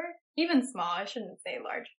strategy work, even small. I shouldn't say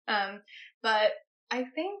large. But I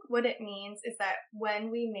think what it means is that when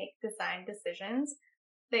we make design decisions,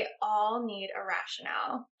 they all need a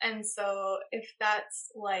rationale. And so if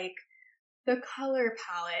that's like the color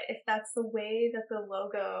palette, if that's the way that the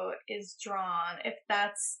logo is drawn, if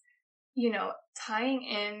that's, you know, tying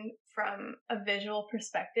in from a visual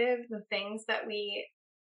perspective, the things that we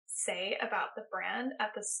say about the brand at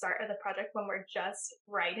the start of the project when we're just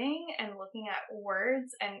writing and looking at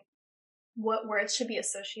words and what words should be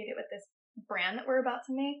associated with this brand that we're about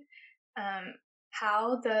to make.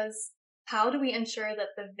 How do we ensure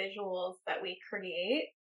that the visuals that we create,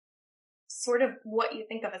 sort of what you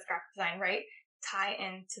think of as graphic design, right, tie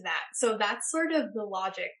into that? So that's sort of the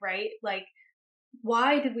logic, right? Like,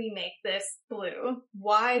 why did we make this blue?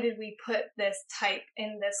 Why did we put this type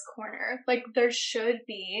in this corner? Like, there should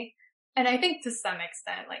be, and I think to some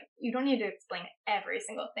extent, like, you don't need to explain every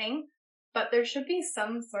single thing, but there should be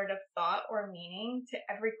some sort of thought or meaning to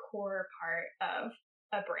every core part of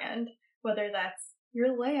a brand, whether that's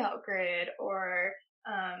your layout grid or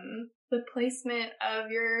the placement of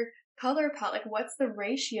your color palette. Like, what's the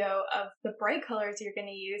ratio of the bright colors you're going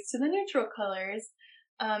to use to the neutral colors?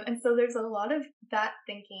 And so there's a lot of that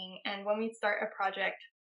thinking. And when we start a project,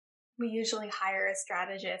 we usually hire a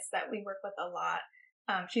strategist that we work with a lot.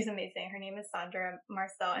 She's amazing. Her name is Sandra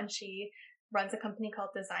Marcel, and she runs a company called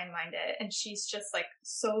Design Minded. And she's just like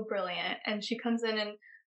so brilliant. And she comes in and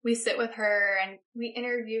we sit with her and we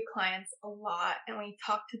interview clients a lot, and we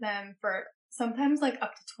talk to them for sometimes like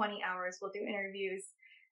up to 20 hours. We'll do interviews.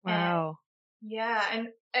 Wow. And yeah.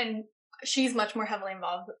 And she's much more heavily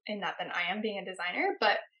involved in that than I am, being a designer,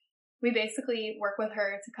 but we basically work with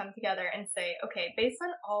her to come together and say, okay, based on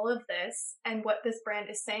all of this and what this brand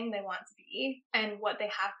is saying they want to be and what they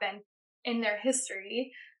have been in their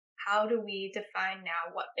history, how do we define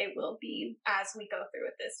now what they will be as we go through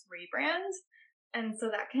with this rebrand? And so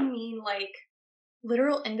that can mean like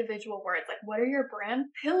literal individual words, like what are your brand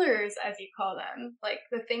pillars, as you call them, like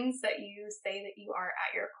the things that you say that you are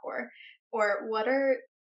at your core, or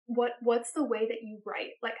what's the way that you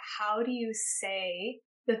write? Like, how do you say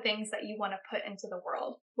the things that you want to put into the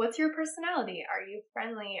world? What's your personality? Are you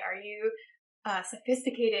friendly? Are you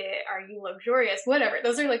sophisticated? Are you luxurious? Whatever.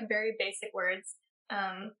 Those are like very basic words.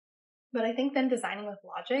 But I think then designing with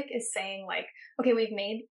logic is saying like, okay, we've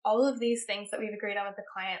made all of these things that we've agreed on with the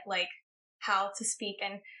client, like how to speak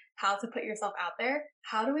and how to put yourself out there.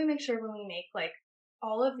 How do we make sure when we make like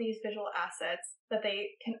all of these visual assets that they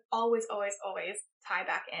can always, always, always tie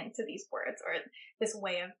back into these words or this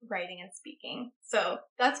way of writing and speaking? So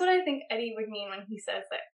that's what I think Eddie would mean when he says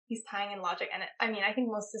that he's tying in logic. And I mean, I think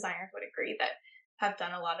most designers would agree that have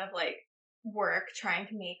done a lot of like work trying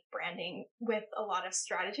to make branding with a lot of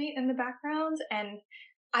strategy in the background. And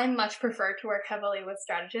I much prefer to work heavily with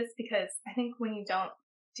strategists, because I think when you don't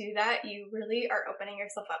do that, you really are opening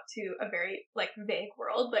yourself up to a very like vague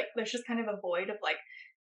world. Like there's just kind of a void of like,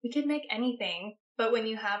 we could make anything. But when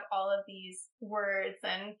you have all of these words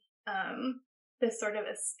and this sort of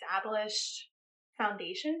established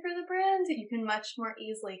foundation for the brand, you can much more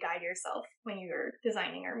easily guide yourself when you're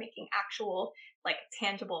designing or making actual like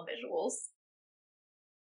tangible visuals.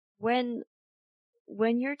 When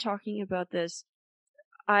you're talking about this,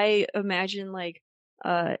 I imagine like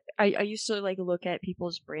I used to like look at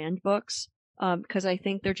people's brand books because I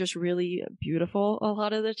think they're just really beautiful a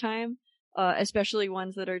lot of the time, especially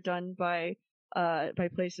ones that are done by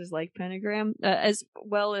places like Pentagram, as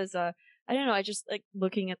well as I don't know, I just like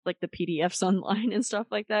looking at like the PDFs online and stuff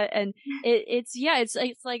like that, and it's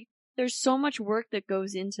like there's so much work that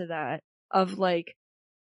goes into that of like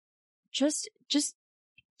just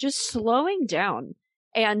slowing down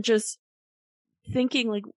and just thinking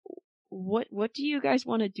like, what do you guys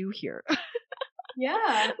want to do here?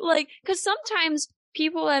 Yeah. Like, cause sometimes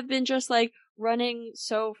people have been just like running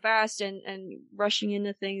so fast and rushing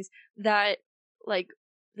into things that like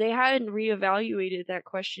they hadn't reevaluated that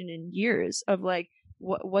question in years of like,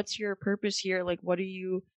 what's your purpose here? Like, what do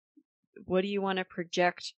you want to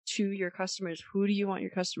project to your customers? Who do you want your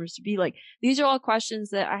customers to be? Like, these are all questions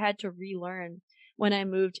that I had to relearn when I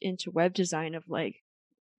moved into web design of like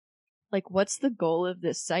what's the goal of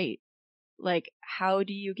this site? Like, how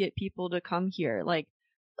do you get people to come here? Like,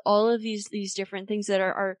 all of these different things that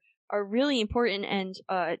are really important, and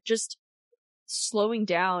just slowing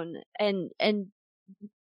down and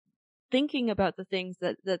thinking about the things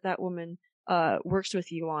that woman works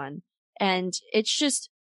with you on. And it's just,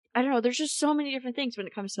 I don't know, there's just so many different things when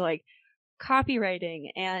it comes to like copywriting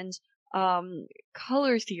and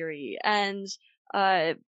color theory and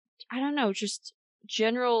I don't know, just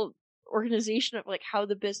general organization of like how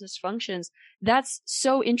the business functions. That's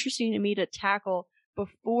so interesting to me to tackle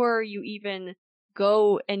before you even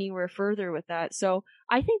go anywhere further with that. So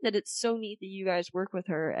I think that it's so neat that you guys work with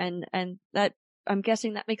her, and that I'm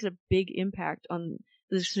guessing that makes a big impact on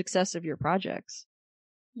the success of your projects.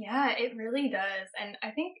 Yeah, it really does. And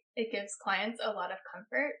I think it gives clients a lot of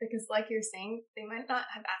comfort because like you're saying, they might not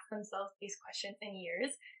have asked themselves these questions in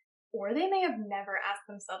years, or they may have never asked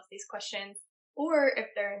themselves these questions, or if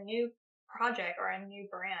they're a new project or a new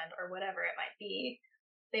brand or whatever it might be,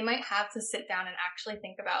 they might have to sit down and actually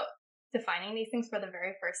think about defining these things for the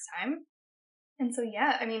very first time. And so,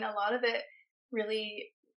 yeah, I mean, a lot of it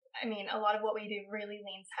really, a lot of what we do really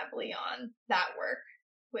leans heavily on that work,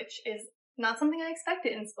 which is not something I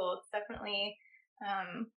expected in school. It's definitely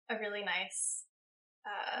a really nice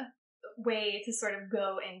way to sort of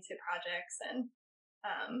go into projects and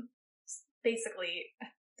basically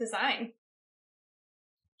design.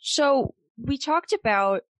 So we talked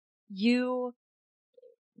about you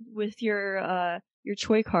with your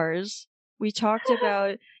toy cars. We talked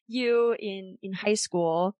about you in high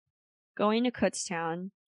school going to Kutztown,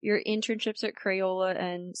 your internships at Crayola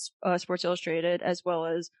and Sports Illustrated, as well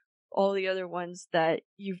as all the other ones that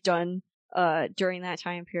you've done during that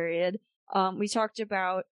time period. We talked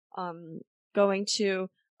about going to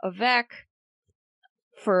Avec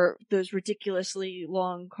for those ridiculously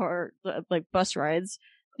long like bus rides,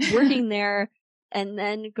 working there, and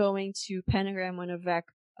then going to Pentagram when Avec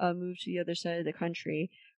moved to the other side of the country.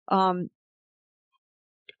 I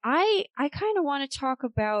kind of want to talk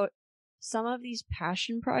about some of these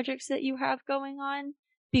passion projects that you have going on,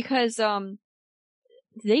 because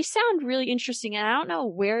they sound really interesting, and I don't know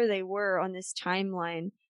where they were on this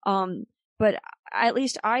timeline. But at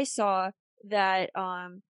least I saw that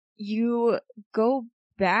you go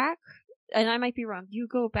back, and I might be wrong, you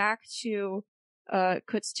go back to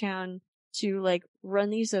Kutztown to like run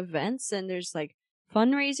these events, and there's like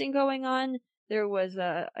fundraising going on. There was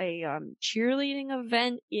a cheerleading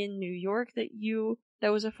event in New York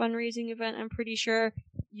that was a fundraising event, I'm pretty sure.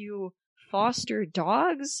 You foster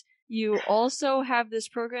dogs. You also have this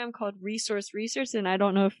program called Resource Research, and I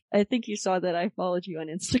think you saw that I followed you on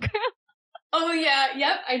Instagram. Oh yeah,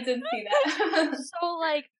 yep, I did see that.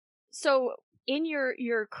 So in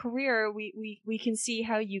your career, we can see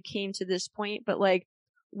how you came to this point, but like,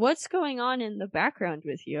 what's going on in the background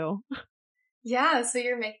with you? Yeah, so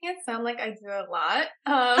you're making it sound like I do a lot.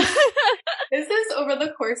 This is over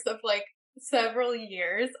the course of like several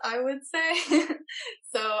years, I would say.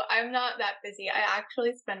 So I'm not that busy. I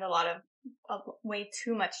actually spend a lot of way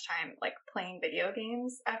too much time like playing video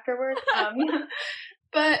games after work.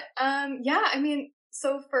 Yeah, I mean,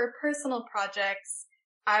 so for personal projects,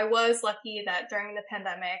 I was lucky that during the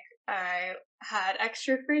pandemic, I had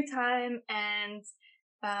extra free time, and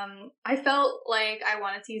I felt like I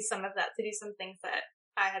wanted to use some of that to do some things that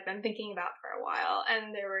I had been thinking about for a while,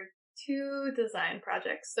 and there were two design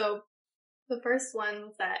projects. So the first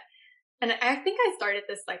ones that, and I think I started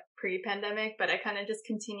this like pre-pandemic, but I kind of just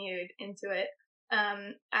continued into it.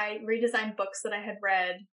 I redesigned books that I had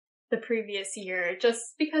read the previous year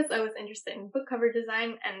just because I was interested in book cover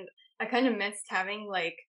design, and I kind of missed having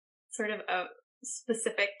like sort of a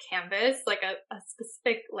specific canvas, like a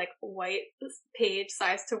specific like white page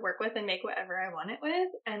size to work with and make whatever I want it with.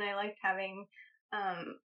 And I liked having,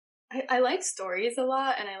 I like stories a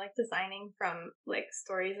lot, and I like designing from like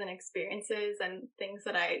stories and experiences and things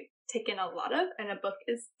that I take in a lot of, and a book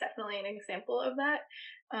is definitely an example of that.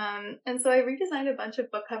 And so I redesigned a bunch of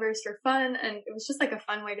book covers for fun, and it was just like a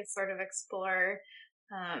fun way to sort of explore,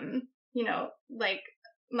 like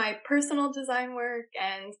my personal design work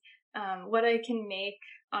and what I can make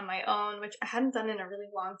on my own, which I hadn't done in a really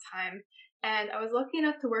long time. And I was lucky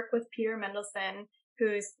enough to work with Peter Mendelsohn,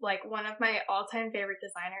 who's like one of my all-time favorite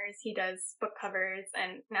designers. He does book covers,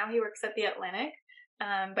 and now he works at The Atlantic.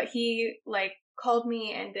 But he like called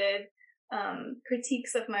me and did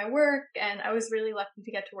critiques of my work, and I was really lucky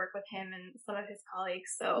to get to work with him and some of his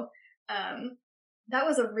colleagues. So that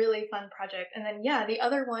was a really fun project. And then the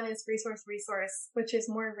other one is Resource, which is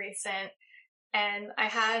more recent. And I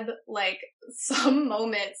had like some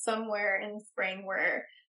moment somewhere in the spring where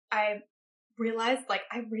I realized like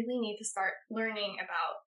I really need to start learning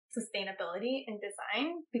about sustainability in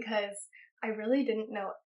design, because I really didn't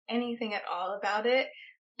know anything at all about it.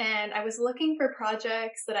 And I was looking for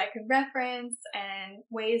projects that I could reference and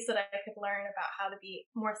ways that I could learn about how to be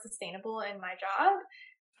more sustainable in my job.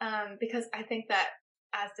 Because I think that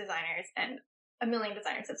as designers, and a million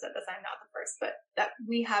designers have said this, I'm not the first, but that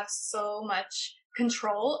we have so much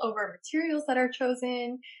control over materials that are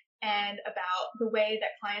chosen and about the way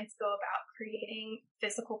that clients go about creating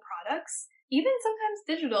physical products. Even sometimes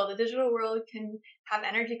digital. The digital world can have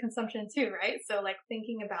energy consumption too, right? So like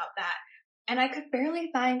thinking about that. And I could barely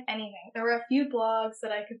find anything. There were a few blogs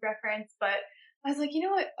that I could reference, but I was like, you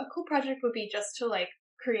know what? A cool project would be just to like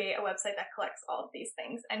create a website that collects all of these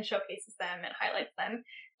things and showcases them and highlights them.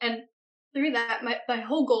 And through that, my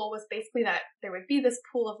whole goal was basically that there would be this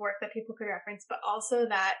pool of work that people could reference, but also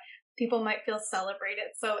that people might feel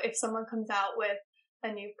celebrated. So if someone comes out with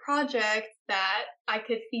a new project, that I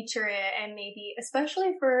could feature it, and maybe,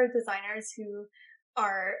 especially for designers who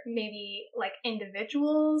are maybe like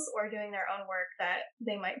individuals or doing their own work, that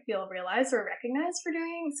they might feel realized or recognized for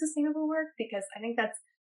doing sustainable work, because I think that's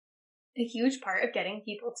a huge part of getting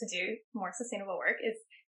people to do more sustainable work, is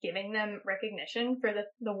giving them recognition for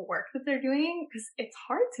the work that they're doing, because it's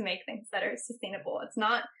hard to make things that are sustainable. It's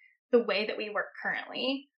not the way that we work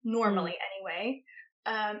currently, normally anyway.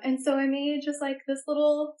 And so I made just like this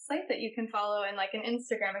little site that you can follow, and like an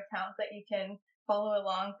Instagram account that you can follow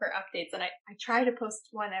along for updates. And I try to post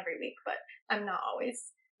one every week, but I'm not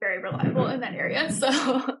always very reliable in that area. So,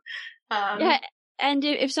 yeah. And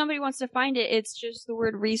if somebody wants to find it, it's just the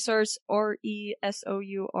word resource,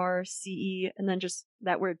 RESOURCE, and then just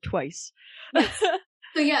that word twice.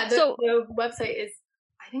 Yes. So the website is,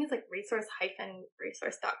 I think it's like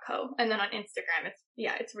resource-resource.co. And then on Instagram,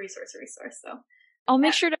 it's resource. So I'll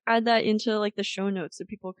make sure to add that into like the show notes so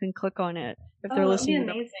people can click on it if they're listening.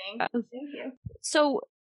 That'd be amazing. Thank you. So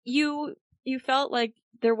you felt like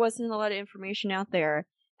there wasn't a lot of information out there.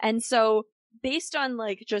 And so based on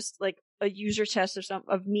like just like a user test or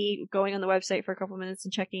something of me going on the website for a couple minutes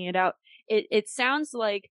and checking it out, it sounds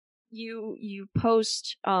like you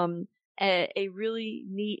post a really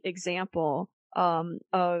neat example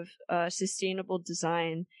of sustainable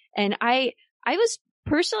design. And I was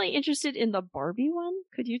personally interested in the Barbie one.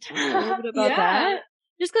 Could you tell me a little bit about that?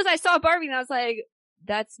 Just because I saw Barbie and I was like,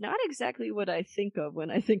 that's not exactly what I think of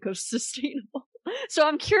when I think of sustainable. So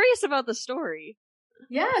I'm curious about the story.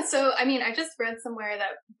 Yeah, so I mean, I just read somewhere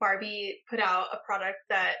that Barbie put out a product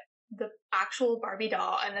that the actual Barbie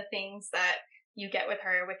doll and the things that you get with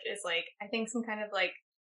her, which is like, I think some kind of like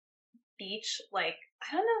beach, like,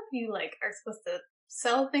 I don't know if you like are supposed to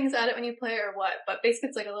sell things at it when you play or what, but basically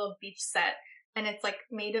it's like a little beach set, and it's like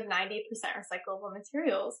made of 90% recyclable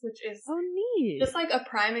materials, which is neat. Just like a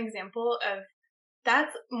prime example of,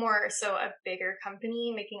 that's more so a bigger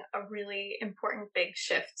company making a really important big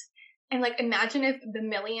shift. And like, imagine if the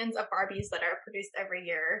millions of Barbies that are produced every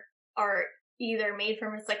year are either made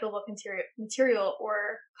from recyclable material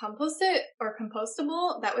or composted or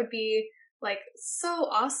compostable. That would be like so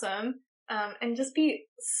awesome. And just be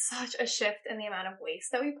such a shift in the amount of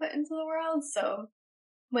waste that we put into the world. So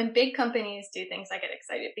when big companies do things, I get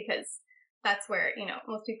excited, because that's where,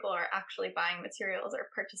 most people are actually buying materials or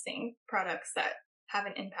purchasing products that have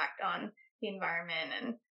an impact on the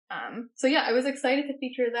environment. So yeah, I was excited to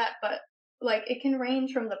feature that, but like it can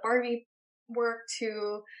range from the Barbie work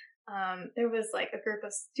to there was like a group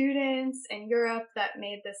of students in Europe that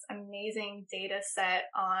made this amazing data set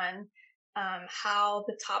on how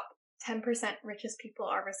the top 10% richest people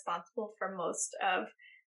are responsible for most of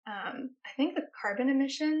I think the carbon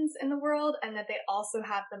emissions in the world, and that they also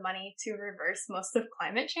have the money to reverse most of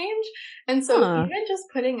climate change. And so even just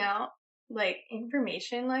putting out like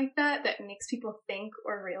information like that makes people think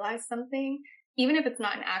or realize something, even if it's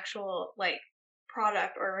not an actual like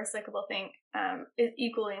product or recyclable thing, is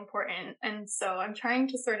equally important. And so I'm trying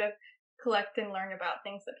to sort of collect and learn about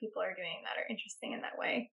things that people are doing that are interesting in that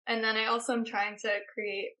way. And then I also am trying to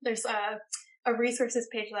create, there's a resources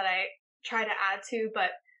page that I try to add to,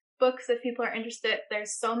 but books if people are interested.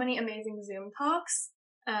 There's so many amazing Zoom talks.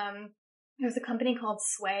 There's a company called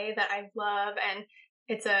Sway that I love, and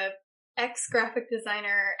it's a ex-graphic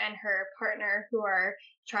designer and her partner who are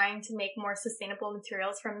trying to make more sustainable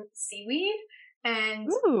materials from seaweed.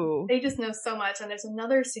 And they just know so much. And there's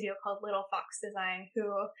another studio called Little Fox Design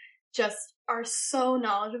who just are so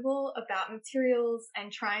knowledgeable about materials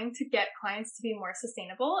and trying to get clients to be more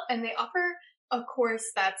sustainable. And they offer a course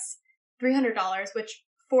that's $300, which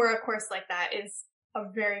for a course like that is a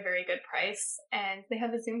very, very good price. And they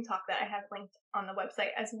have a Zoom talk that I have linked on the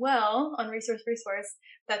website as well on Resource.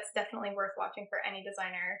 That's definitely worth watching for any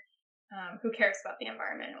designer who cares about the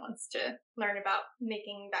environment and wants to learn about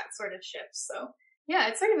making that sort of shift. So yeah,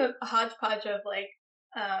 it's sort of a hodgepodge of like,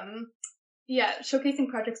 showcasing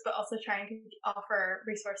projects, but also trying to offer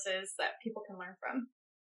resources that people can learn from.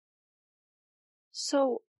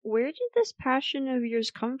 So where did this passion of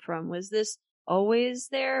yours come from? Was this always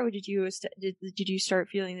there, or did you start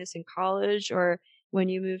feeling this in college, or when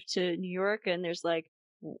you moved to New York and there's like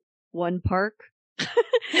one park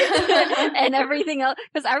and everything else?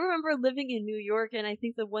 Because I remember living in New York, and I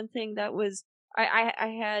think the one thing that was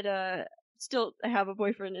I had still I have a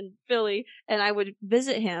boyfriend in Philly, and I would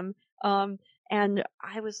visit him, and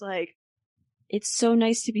I was like, it's so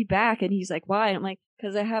nice to be back. And he's like, why? And I'm like,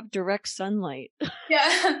 because I have direct sunlight.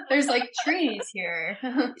 Yeah, there's like trees here.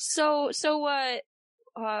 So what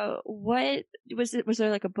was it? Was there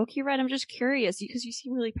like a book you read? I'm just curious because you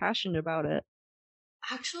seem really passionate about it.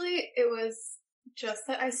 Actually, it was just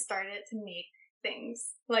that I started to make things.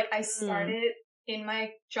 Like I started in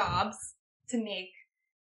my jobs to make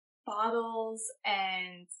bottles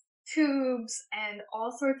and tubes and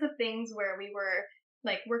all sorts of things where we were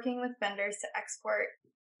like working with vendors to export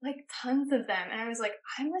like tons of them. And I was like,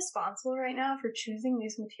 I'm responsible right now for choosing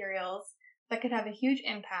these materials that could have a huge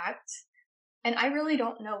impact. And I really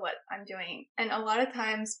don't know what I'm doing. And a lot of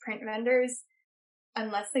times print vendors,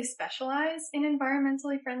 unless they specialize in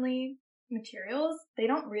environmentally friendly materials, they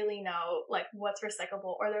don't really know like what's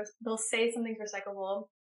recyclable, or they'll say something's recyclable,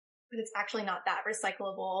 but it's actually not that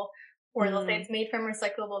recyclable. Or they'll say it's made from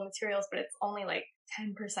recyclable materials, but it's only like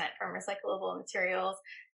 10% from recyclable materials.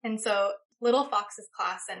 And so Little Fox's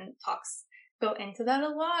class and talks go into that a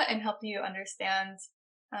lot and help you understand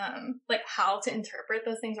like how to interpret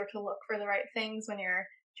those things or to look for the right things when you're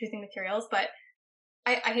choosing materials. But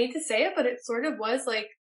I hate to say it, but it sort of was like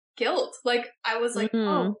guilt. Like I was like,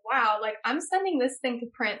 oh wow, like I'm sending this thing to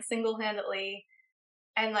print single-handedly,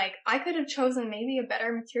 and like I could have chosen maybe a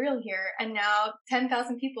better material here, and now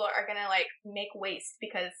 10,000 people are gonna like make waste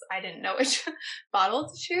because I didn't know which bottle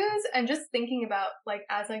to choose. And just thinking about like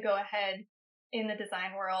as I go ahead in the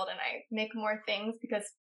design world and I make more things, because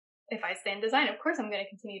if I stay in design, of course I'm going to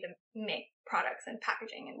continue to make products and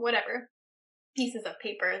packaging and whatever pieces of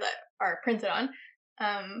paper that are printed on.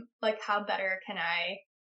 Like how better can I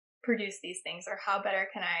produce these things, or how better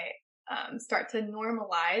can I start to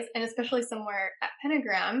normalize, and especially somewhere at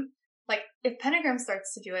Pentagram, like if Pentagram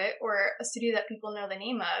starts to do it, or a studio that people know the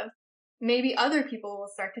name of, maybe other people will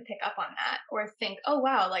start to pick up on that or think, oh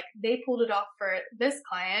wow, like they pulled it off for this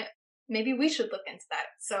client, maybe we should look into that.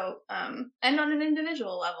 So, and on an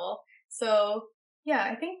individual level. So yeah,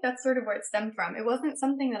 I think that's sort of where it stemmed from. It wasn't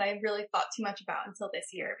something that I really thought too much about until this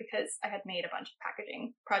year, because I had made a bunch of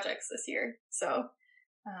packaging projects this year. So,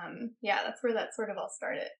 yeah, that's where that sort of all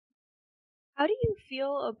started. How do you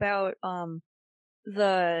feel about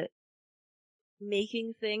the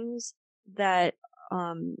making things that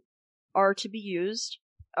are to be used,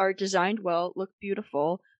 are designed well, look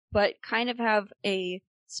beautiful, but kind of have a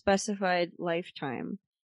specified lifetime?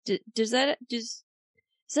 Does that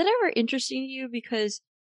ever interesting to you? Because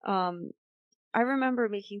I remember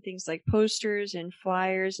making things like posters and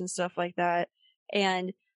flyers and stuff like that,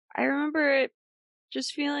 and I remember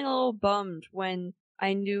just feeling a little bummed when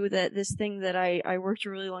I knew that this thing that I worked a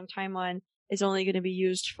really long time on is only going to be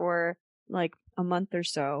used for like a month or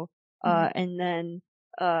so, Mhm. and then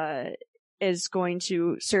is going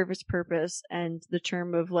to serve its purpose and the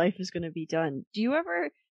term of life is going to be done. Do you ever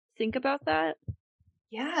think about that?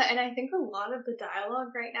 Yeah, and I think a lot of the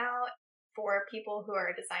dialogue right now for people who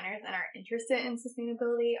are designers and are interested in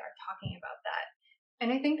sustainability are talking about that.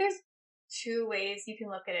 And I think there's two ways you can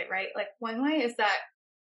look at it, right? Like one way is that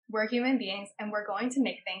we're human beings and we're going to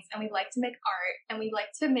make things and we like to make art and we like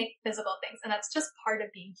to make physical things. And that's just part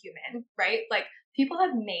of being human, right? Like people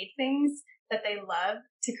have made things that they love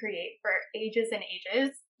to create for ages and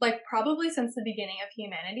ages, like probably since the beginning of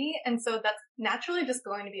humanity. And so that's naturally just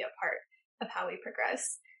going to be a part of how we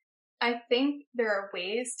progress. I think there are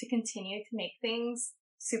ways to continue to make things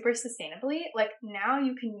super sustainably. Like now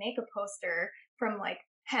you can make a poster from like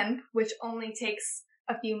hemp, which only takes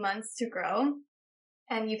a few months to grow.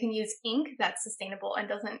 And you can use ink that's sustainable and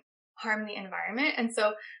doesn't harm the environment. And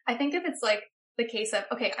so I think if it's like the case of,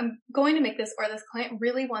 okay, I'm going to make this, or this client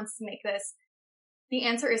really wants to make this, the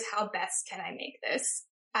answer is how best can I make this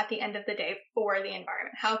at the end of the day for the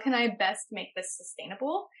environment? How can I best make this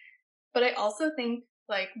sustainable? But I also think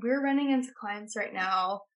like we're running into clients right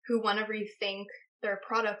now who want to rethink their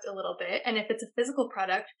product a little bit. And if it's a physical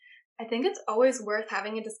product, I think it's always worth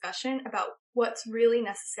having a discussion about what's really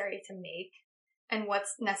necessary to make and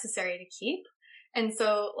what's necessary to keep. And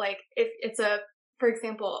so like if it's for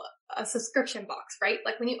example, a subscription box, right?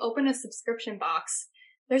 Like when you open a subscription box,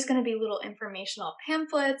 there's going to be little informational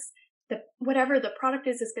pamphlets. Whatever the product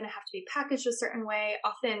is going to have to be packaged a certain way,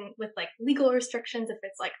 often with like legal restrictions if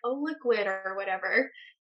it's like a liquid or whatever.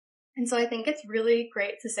 And so I think it's really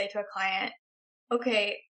great to say to a client,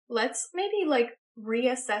 okay, let's maybe like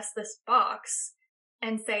reassess this box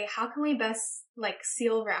and say, how can we best like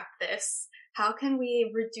seal wrap this? How can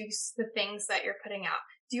we reduce the things that you're putting out?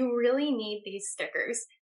 Do you really need these stickers?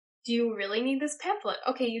 Do you really need this pamphlet?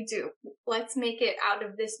 Okay, you do. Let's make it out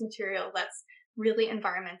of this material that's really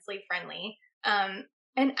environmentally friendly.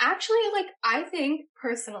 And actually, like, I think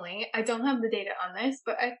personally, I don't have the data on this,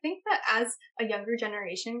 but I think that as a younger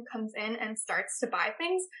generation comes in and starts to buy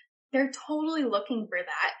things, they're totally looking for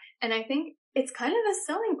that. And I think it's kind of a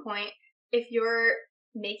selling point if you're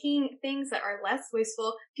making things that are less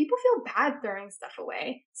wasteful. People feel bad throwing stuff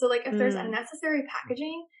away. So like if there's unnecessary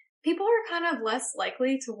packaging, people are kind of less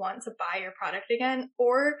likely to want to buy your product again,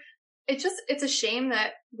 or it's a shame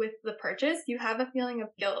that with the purchase, you have a feeling of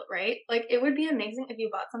guilt, right? Like it would be amazing if you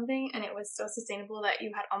bought something and it was so sustainable that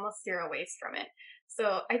you had almost zero waste from it.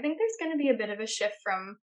 So I think there's going to be a bit of a shift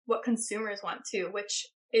from what consumers want to, which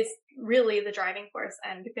is really the driving force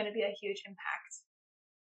and going to be a huge impact.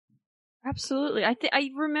 Absolutely.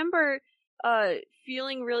 I remember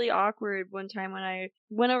feeling really awkward one time when I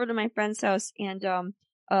went over to my friend's house and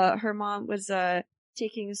her mom was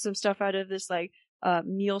taking some stuff out of this like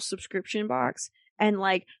meal subscription box, and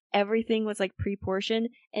like everything was like pre-portioned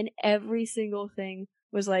and every single thing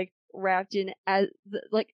was like wrapped in as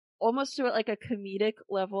like almost to like a comedic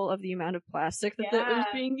level of the amount of plastic that was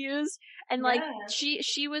being used. And like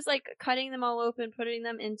she was like cutting them all open, putting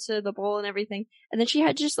them into the bowl and everything, and then she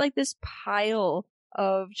had just like this pile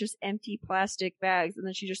of just empty plastic bags, and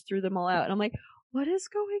then she just threw them all out, and I'm like, what is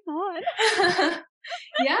going on?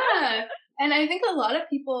 Yeah. And I think a lot of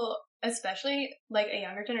people, especially like a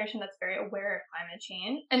younger generation that's very aware of climate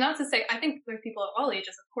change, and not to say, I think there's people of all ages,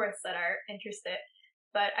 of course, that are interested,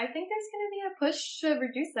 but I think there's going to be a push to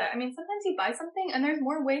reduce that. I mean, sometimes you buy something and there's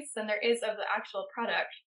more waste than there is of the actual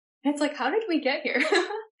product. And it's like, how did we get here?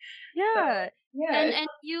 Yeah. So, yeah. And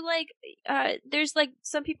you like, there's like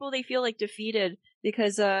some people, they feel like defeated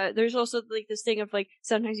because, there's also like this thing of like,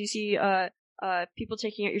 sometimes you see, people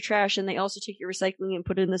taking out your trash and they also take your recycling and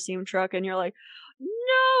put it in the same truck, and you're like,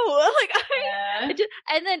 no, like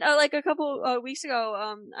and then like a couple weeks ago,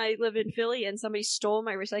 I live in Philly and somebody stole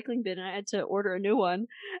my recycling bin and I had to order a new one,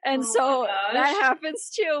 and so that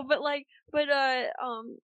happens too. But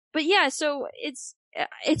yeah, so it's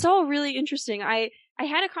all really interesting. I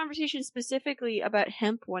had a conversation specifically about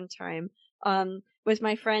hemp one time, with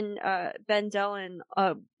my friend, Ben Dellen.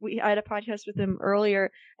 I had a podcast with him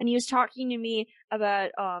earlier, and he was talking to me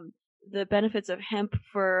about, the benefits of hemp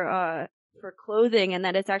for clothing, and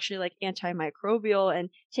that it's actually like antimicrobial and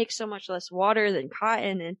takes so much less water than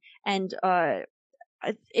cotton, and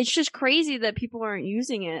it's just crazy that people aren't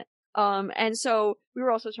using it. And so we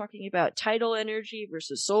were also talking about tidal energy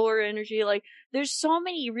versus solar energy. Like there's so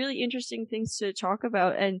many really interesting things to talk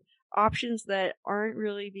about and options that aren't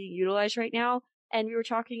really being utilized right now. And we were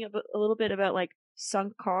talking a little bit about like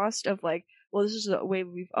sunk cost of like, well, this is the way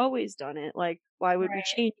we've always done it. Like, why would we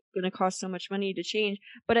change? It's going to cost so much money to change.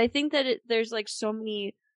 But I think that there's like so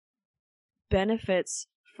many benefits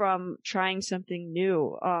from trying something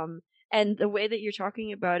new. And the way that you're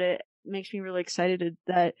talking about it makes me really excited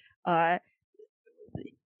that, at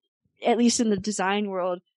least in the design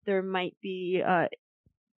world, there might be,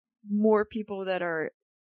 more people that are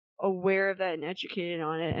aware of that and educated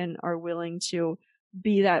on it and are willing to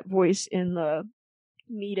be that voice in the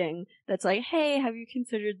meeting that's like, hey, have you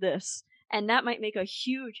considered this? And that might make a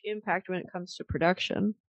huge impact when it comes to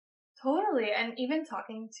production. Totally. And even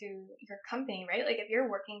talking to your company, right? Like if you're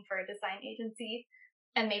working for a design agency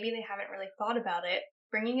and maybe they haven't really thought about it,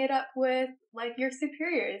 bringing it up with like your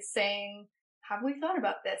superiors saying, have we thought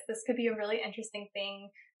about this? This could be a really interesting thing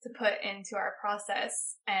to put into our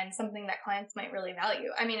process and something that clients might really value.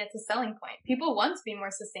 I mean, it's a selling point. People want to be more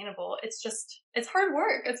sustainable. It's hard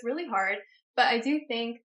work. It's really hard. But I do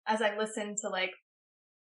think as I listen to like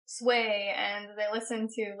Sway and I listen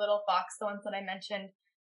to Little Fox, the ones that I mentioned,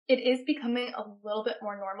 it is becoming a little bit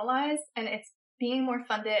more normalized and it's being more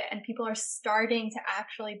funded and people are starting to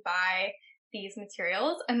actually buy these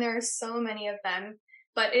materials and there are so many of them,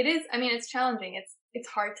 but it's challenging. It's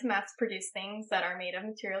hard to mass produce things that are made of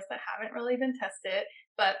materials that haven't really been tested,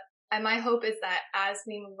 but my hope is that as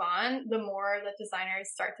we move on, the more that designers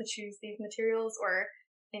start to choose these materials or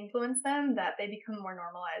influence them, that they become more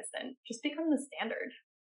normalized and just become the standard.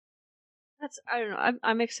 I don't know.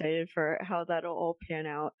 I'm excited for how that'll all pan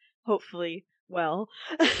out. Hopefully, well.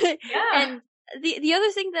 Yeah. And the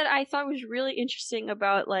other thing that I thought was really interesting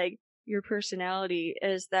about like your personality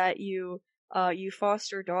is that you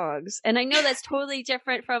foster dogs, and I know that's totally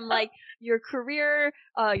different from like your career,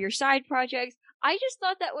 your side projects. I just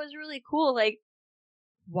thought that was really cool. Like,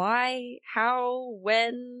 why, how,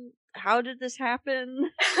 when, how did this happen?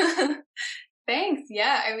 Thanks.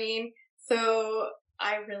 Yeah. I mean, so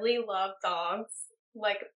I really love dogs,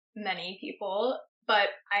 like many people, but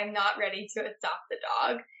I'm not ready to adopt a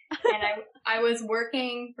dog. And I was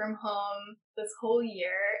working from home this whole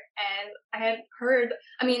year and I had heard,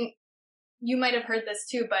 I mean, you might have heard this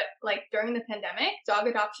too, but like during the pandemic, dog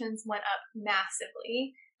adoptions went up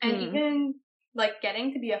massively. And even like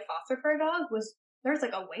getting to be a foster for a dog there's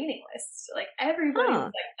like a waiting list. Like everybody was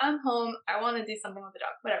like, I'm home. I want to do something with the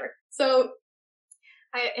dog, whatever. So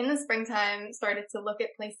I, in the springtime, started to look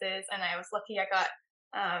at places and I was lucky I got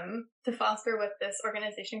to foster with this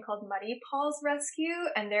organization called Muddy Paws Rescue,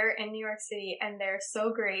 and they're in New York City and they're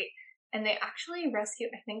so great. And they actually rescue,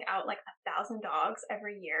 I think, out like 1,000 dogs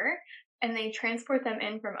every year. And they transport them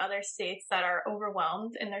in from other states that are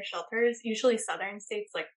overwhelmed in their shelters, usually southern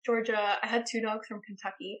states like Georgia. I had 2 dogs from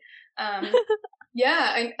Kentucky.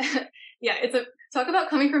 Yeah, talk about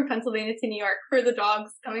coming from Pennsylvania to New York. For the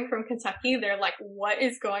dogs coming from Kentucky, they're like, what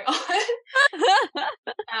is going on?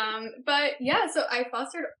 But yeah, so I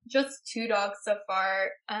fostered just 2 dogs so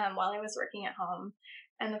far, while I was working at home.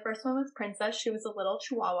 And the first one was Princess. She was a little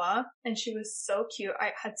Chihuahua and she was so cute.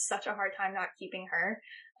 I had such a hard time not keeping her.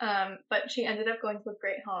 But she ended up going to a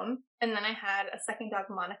great home. And then I had a second dog,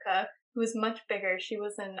 Monica, who was much bigger. She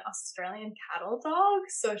was an Australian cattle dog.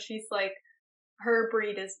 So she's like, her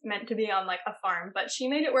breed is meant to be on like a farm, but she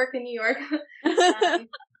made it work in New York.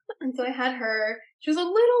 And so I had her. She was a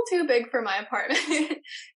little too big for my apartment,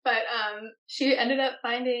 but she ended up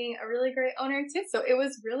finding a really great owner too. So it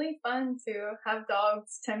was really fun to have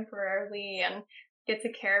dogs temporarily and get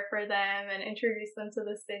to care for them and introduce them to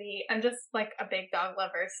the city. I'm just like a big dog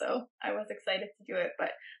lover, so I was excited to do it.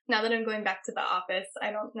 But now that I'm going back to the office,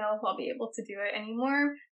 I don't know if I'll be able to do it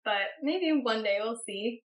anymore, but maybe one day we'll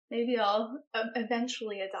see. Maybe I'll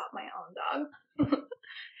eventually adopt my own dog.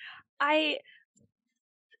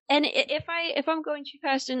 And if I'm going too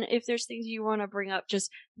fast and if there's things you want to bring up,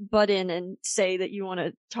 just butt in and say that you want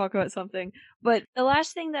to talk about something. But the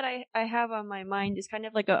last thing that I have on my mind is kind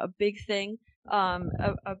of like a big thing,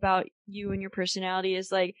 about you and your personality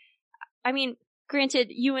is like, I mean, granted,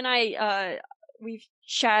 you and I, we've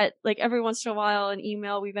chat like every once in a while and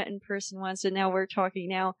email, we met in person once and now we're talking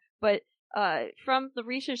now. But, from the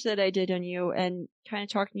research that I did on you and kind of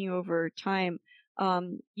talking to you over time,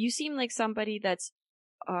 you seem like somebody that's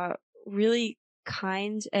really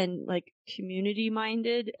kind and like community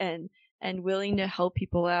minded and willing to help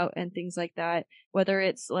people out and things like that. Whether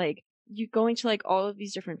it's like you going to like all of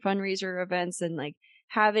these different fundraiser events and like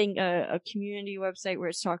having a community website where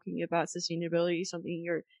it's talking about sustainability, something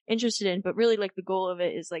you're interested in, but really like the goal of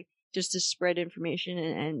it is like just to spread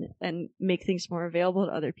information and make things more available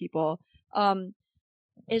to other people.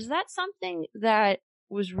 Is that something that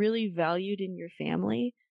was really valued in your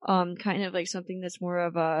family? Kind of like something that's more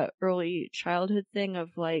of a early childhood thing of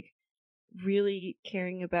like really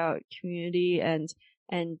caring about community and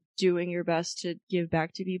doing your best to give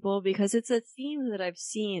back to people, because it's a theme that I've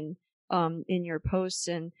seen in your posts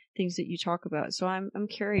and things that you talk about. So I'm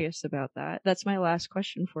curious about that. That's my last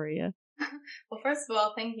question for you. Well, first of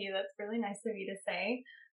all, thank you. That's really nice of you to say.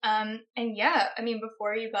 And yeah, I mean,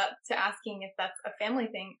 before you got to asking if that's a family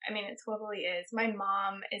thing, I mean, it totally is. My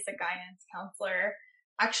mom is a guidance counselor,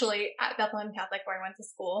 actually at Bethlehem Catholic where I went to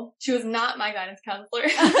school. She was not my guidance counselor.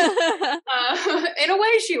 In a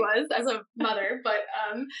way she was as a mother, but,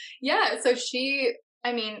 yeah, so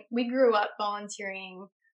I mean, we grew up volunteering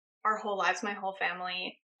our whole lives, my whole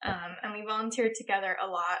family. And we volunteered together a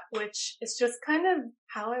lot, which is just kind of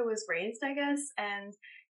how I was raised, I guess. And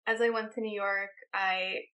as I went to New York,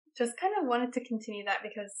 I just kind of wanted to continue that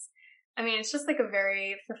because, I mean, it's just like a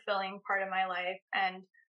very fulfilling part of my life. And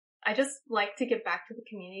I just like to give back to the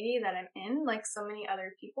community that I'm in, like so many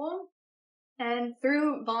other people. And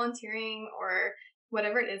through volunteering or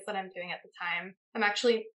whatever it is that I'm doing at the time, I'm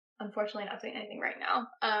actually unfortunately not doing anything right now.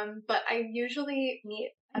 But I usually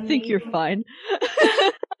meet I think you're fine.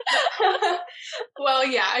 Well,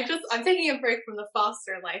 yeah, I'm taking a break from the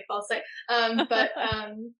foster life, I'll say.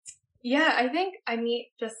 Yeah, I think I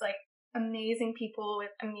meet just like amazing people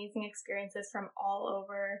with amazing experiences from all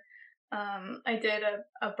over. I did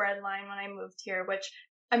a bread line when I moved here, which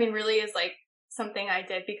I mean really is like something I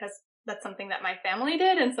did because that's something that my family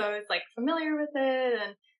did. And so I was like familiar with it,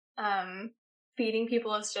 and, feeding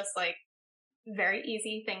people is just like very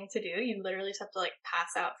easy thing to do. You literally just have to like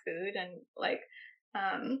pass out food, and like,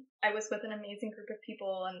 I was with an amazing group of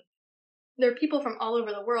people, and there are people from all over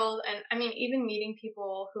the world. And I mean, even meeting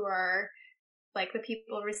people who are like the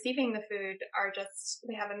people receiving the food are just,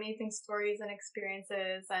 they have amazing stories and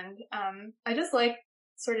experiences. And, I just like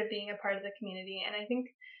sort of being a part of the community. And I think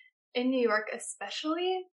in New York,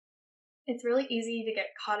 especially, it's really easy to get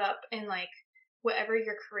caught up in like whatever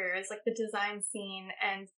your career is, like the design scene.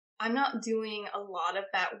 And I'm not doing a lot of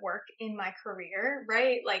that work in my career,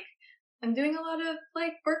 right? Like I'm doing a lot of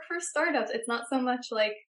like work for startups. It's not so much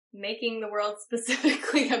like making the world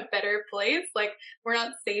specifically a better place. Like we're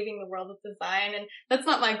not saving the world with design, and that's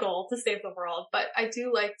not my goal to save the world, but I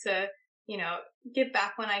do like to, give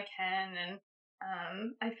back when I can.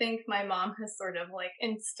 And I think my mom has sort of like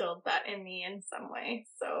instilled that in me in some way.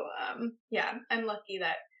 So, yeah, I'm lucky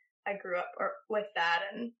that I grew up with that,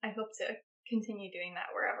 and I hope to continue doing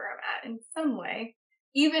that wherever I'm at in some way,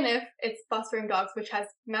 even if it's fostering dogs, which has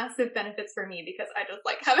massive benefits for me because I just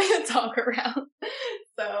like having a dog around.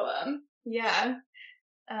 So, yeah.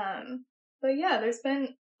 But yeah, there's been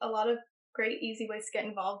a lot of great easy ways to get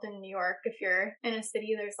involved in New York. If you're in a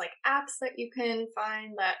city, there's like apps that you can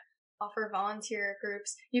find that offer volunteer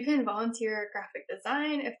groups. You can volunteer graphic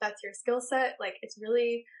design if that's your skill set. Like it's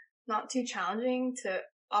really not too challenging to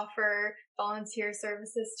offer volunteer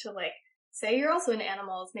services to, like, say you're also into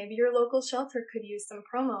animals. Maybe your local shelter could use some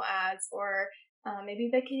promo ads, or maybe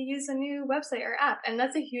they could use a new website or app. And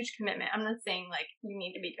that's a huge commitment. I'm not saying like you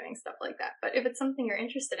need to be doing stuff like that, but if it's something you're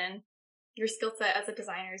interested in, your skill set as a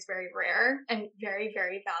designer is very rare and very,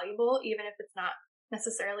 very valuable, even if it's not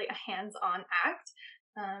necessarily a hands-on act.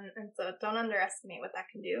 And so don't underestimate what that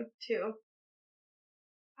can do too.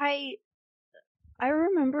 I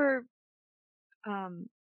remember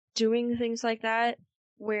doing things like that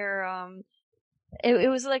where it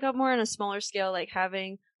was like a more on a smaller scale, like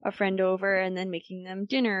having a friend over and then making them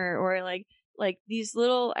dinner, or like these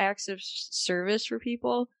little acts of service for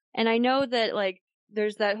people. And I know that like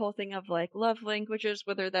there's that whole thing of like love languages,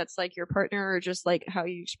 whether that's like your partner or just like how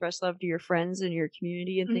you express love to your friends and your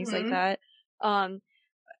community and things like that.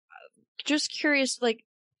 Just curious, like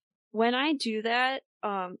when I do that,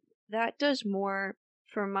 that does more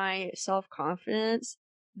for my self-confidence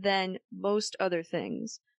than most other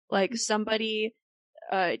things. Like somebody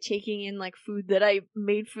taking in like food that I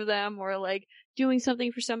made for them, or like doing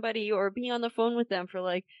something for somebody, or being on the phone with them for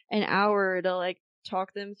like an hour to like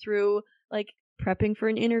talk them through like prepping for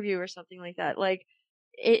an interview or something like that. Like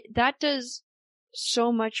that does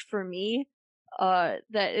so much for me that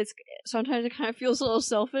it's sometimes it kind of feels a little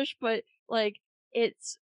selfish, but like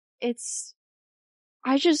it's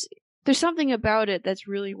I just, there's something about it that's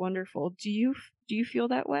really wonderful. Do you feel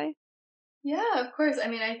that way? Yeah, of course. I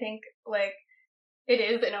mean, I think like it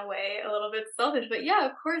is in a way a little bit selfish, but yeah,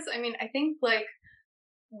 of course. I mean, I think like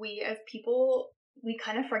we as people, we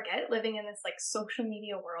kind of forget living in this like social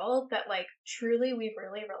media world that like truly we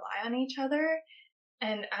really rely on each other.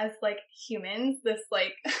 And as like humans, this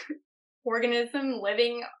like organism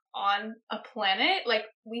living on a planet, like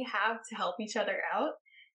we have to help each other out.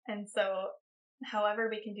 And so however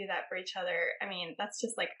we can do that for each other, I mean, that's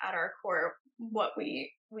just like at our core what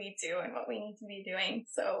we do and what we need to be doing.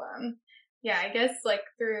 So yeah, I guess like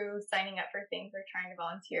through signing up for things or trying to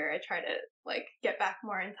volunteer, I try to like get back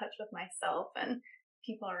more in touch with myself and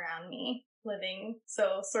people around me living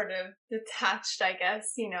so sort of detached, I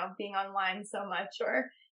guess, being online so much or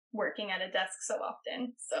working at a desk so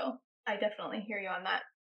often. So I definitely hear you on that.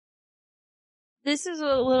 This is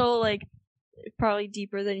a little like probably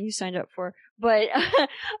deeper than you signed up for, but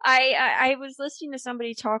I was listening to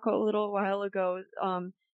somebody talk a little while ago,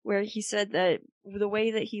 where he said that the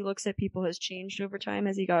way that he looks at people has changed over time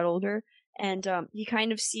as he got older, and he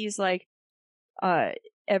kind of sees like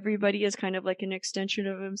everybody as kind of like an extension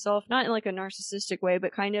of himself, not in like a narcissistic way,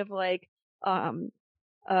 but kind of like uh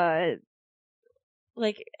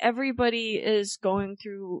like everybody is going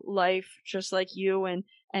through life just like you, and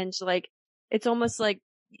like it's almost like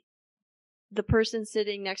the person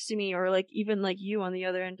sitting next to me, or like even like you on the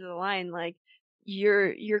other end of the line, like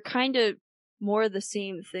you're kind of more the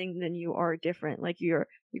same thing than you are different. Like you're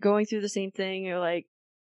going through the same thing. You're like,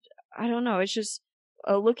 I don't know. It's just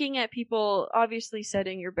looking at people, obviously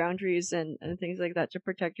setting your boundaries and things like that to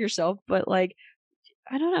protect yourself. But like,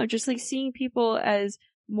 I don't know, just like seeing people as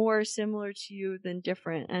more similar to you than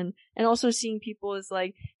different, and also seeing people as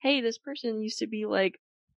like, hey, this person used to be like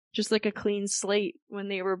just like a clean slate when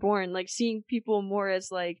they were born. Like seeing people more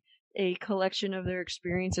as like a collection of their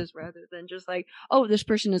experiences rather than just like, oh, this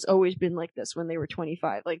person has always been like this when they were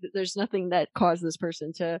 25. Like there's nothing that caused this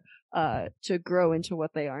person to grow into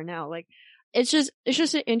what they are now. Like it's just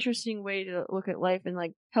an interesting way to look at life, and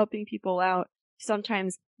like helping people out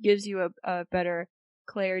sometimes gives you a better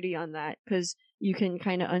clarity on that, because you can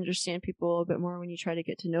kind of understand people a little bit more when you try to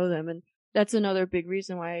get to know them. And that's another big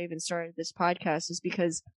reason why I even started this podcast, is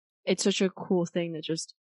because it's such a cool thing to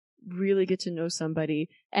just really get to know somebody.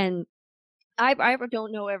 And I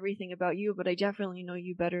don't know everything about you, but I definitely know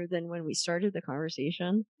you better than when we started the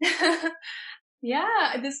conversation.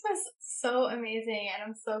 Yeah, this was so amazing, and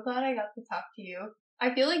I'm so glad I got to talk to you.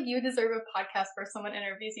 I feel like you deserve a podcast where someone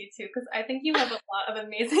interviews you too, because I think you have a lot of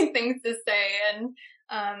amazing things to say, and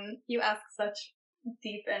you ask such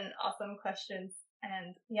deep and awesome questions.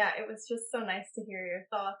 And yeah, it was just so nice to hear your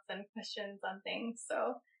thoughts and questions on things.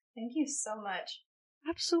 So thank you so much.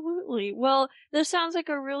 Absolutely. Well, this sounds like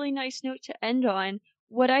a really nice note to end on.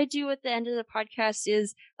 What I do at the end of the podcast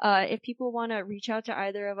is, if people want to reach out to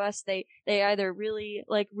either of us, they either really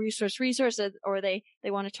like resources, or they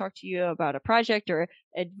want to talk to you about a project or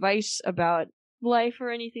advice about life or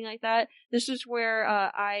anything like that. This is where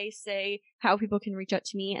I say how people can reach out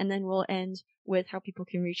to me, and then we'll end with how people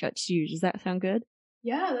can reach out to you. Does that sound good?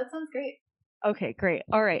 Yeah, that sounds great. Okay, great.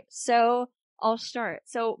 All right. So I'll start.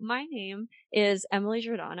 So my name is Emily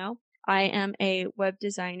Giordano. I am a web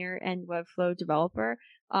designer and Webflow developer.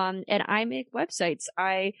 And I make websites.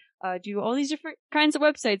 I do all these different kinds of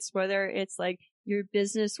websites, whether it's like your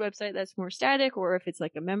business website that's more static, or if it's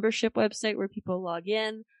like a membership website where people log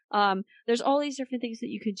in. There's all these different things that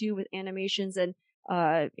you could do with animations and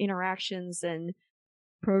interactions and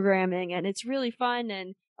programming, and it's really fun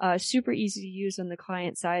and super easy to use on the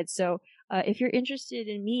client side. So if you're interested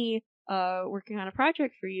in me working on a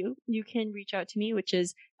project for you, you can reach out to me, which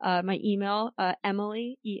is my email,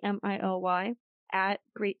 Emily, EMILY,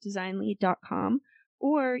 @greatdesignlead.com,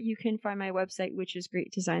 or you can find my website, which is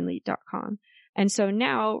greatdesignlead.com. And so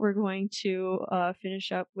now we're going to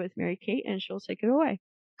finish up with Mary Kate, and she'll take it away.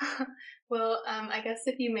 Well, I guess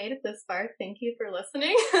if you made it this far, thank you for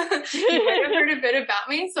listening. You might have heard a bit about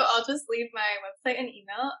me, so I'll just leave my website and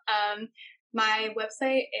email. My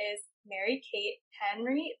website is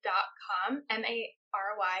marykatehenry.com,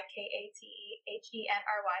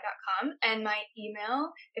 MaryKatehenry.com, and my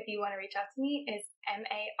email, if you want to reach out to me, is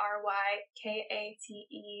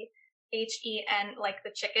MaryKatehen, like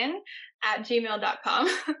the chicken, @gmail.com.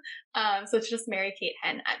 So it's just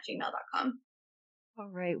marykatehen@gmail.com. All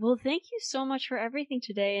right. Well, thank you so much for everything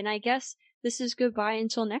today. And I guess this is goodbye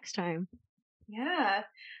until next time. Yeah,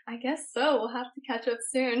 I guess so. We'll have to catch up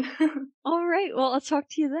soon. All right. Well, I'll talk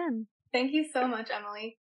to you then. Thank you so much,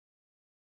 Emily.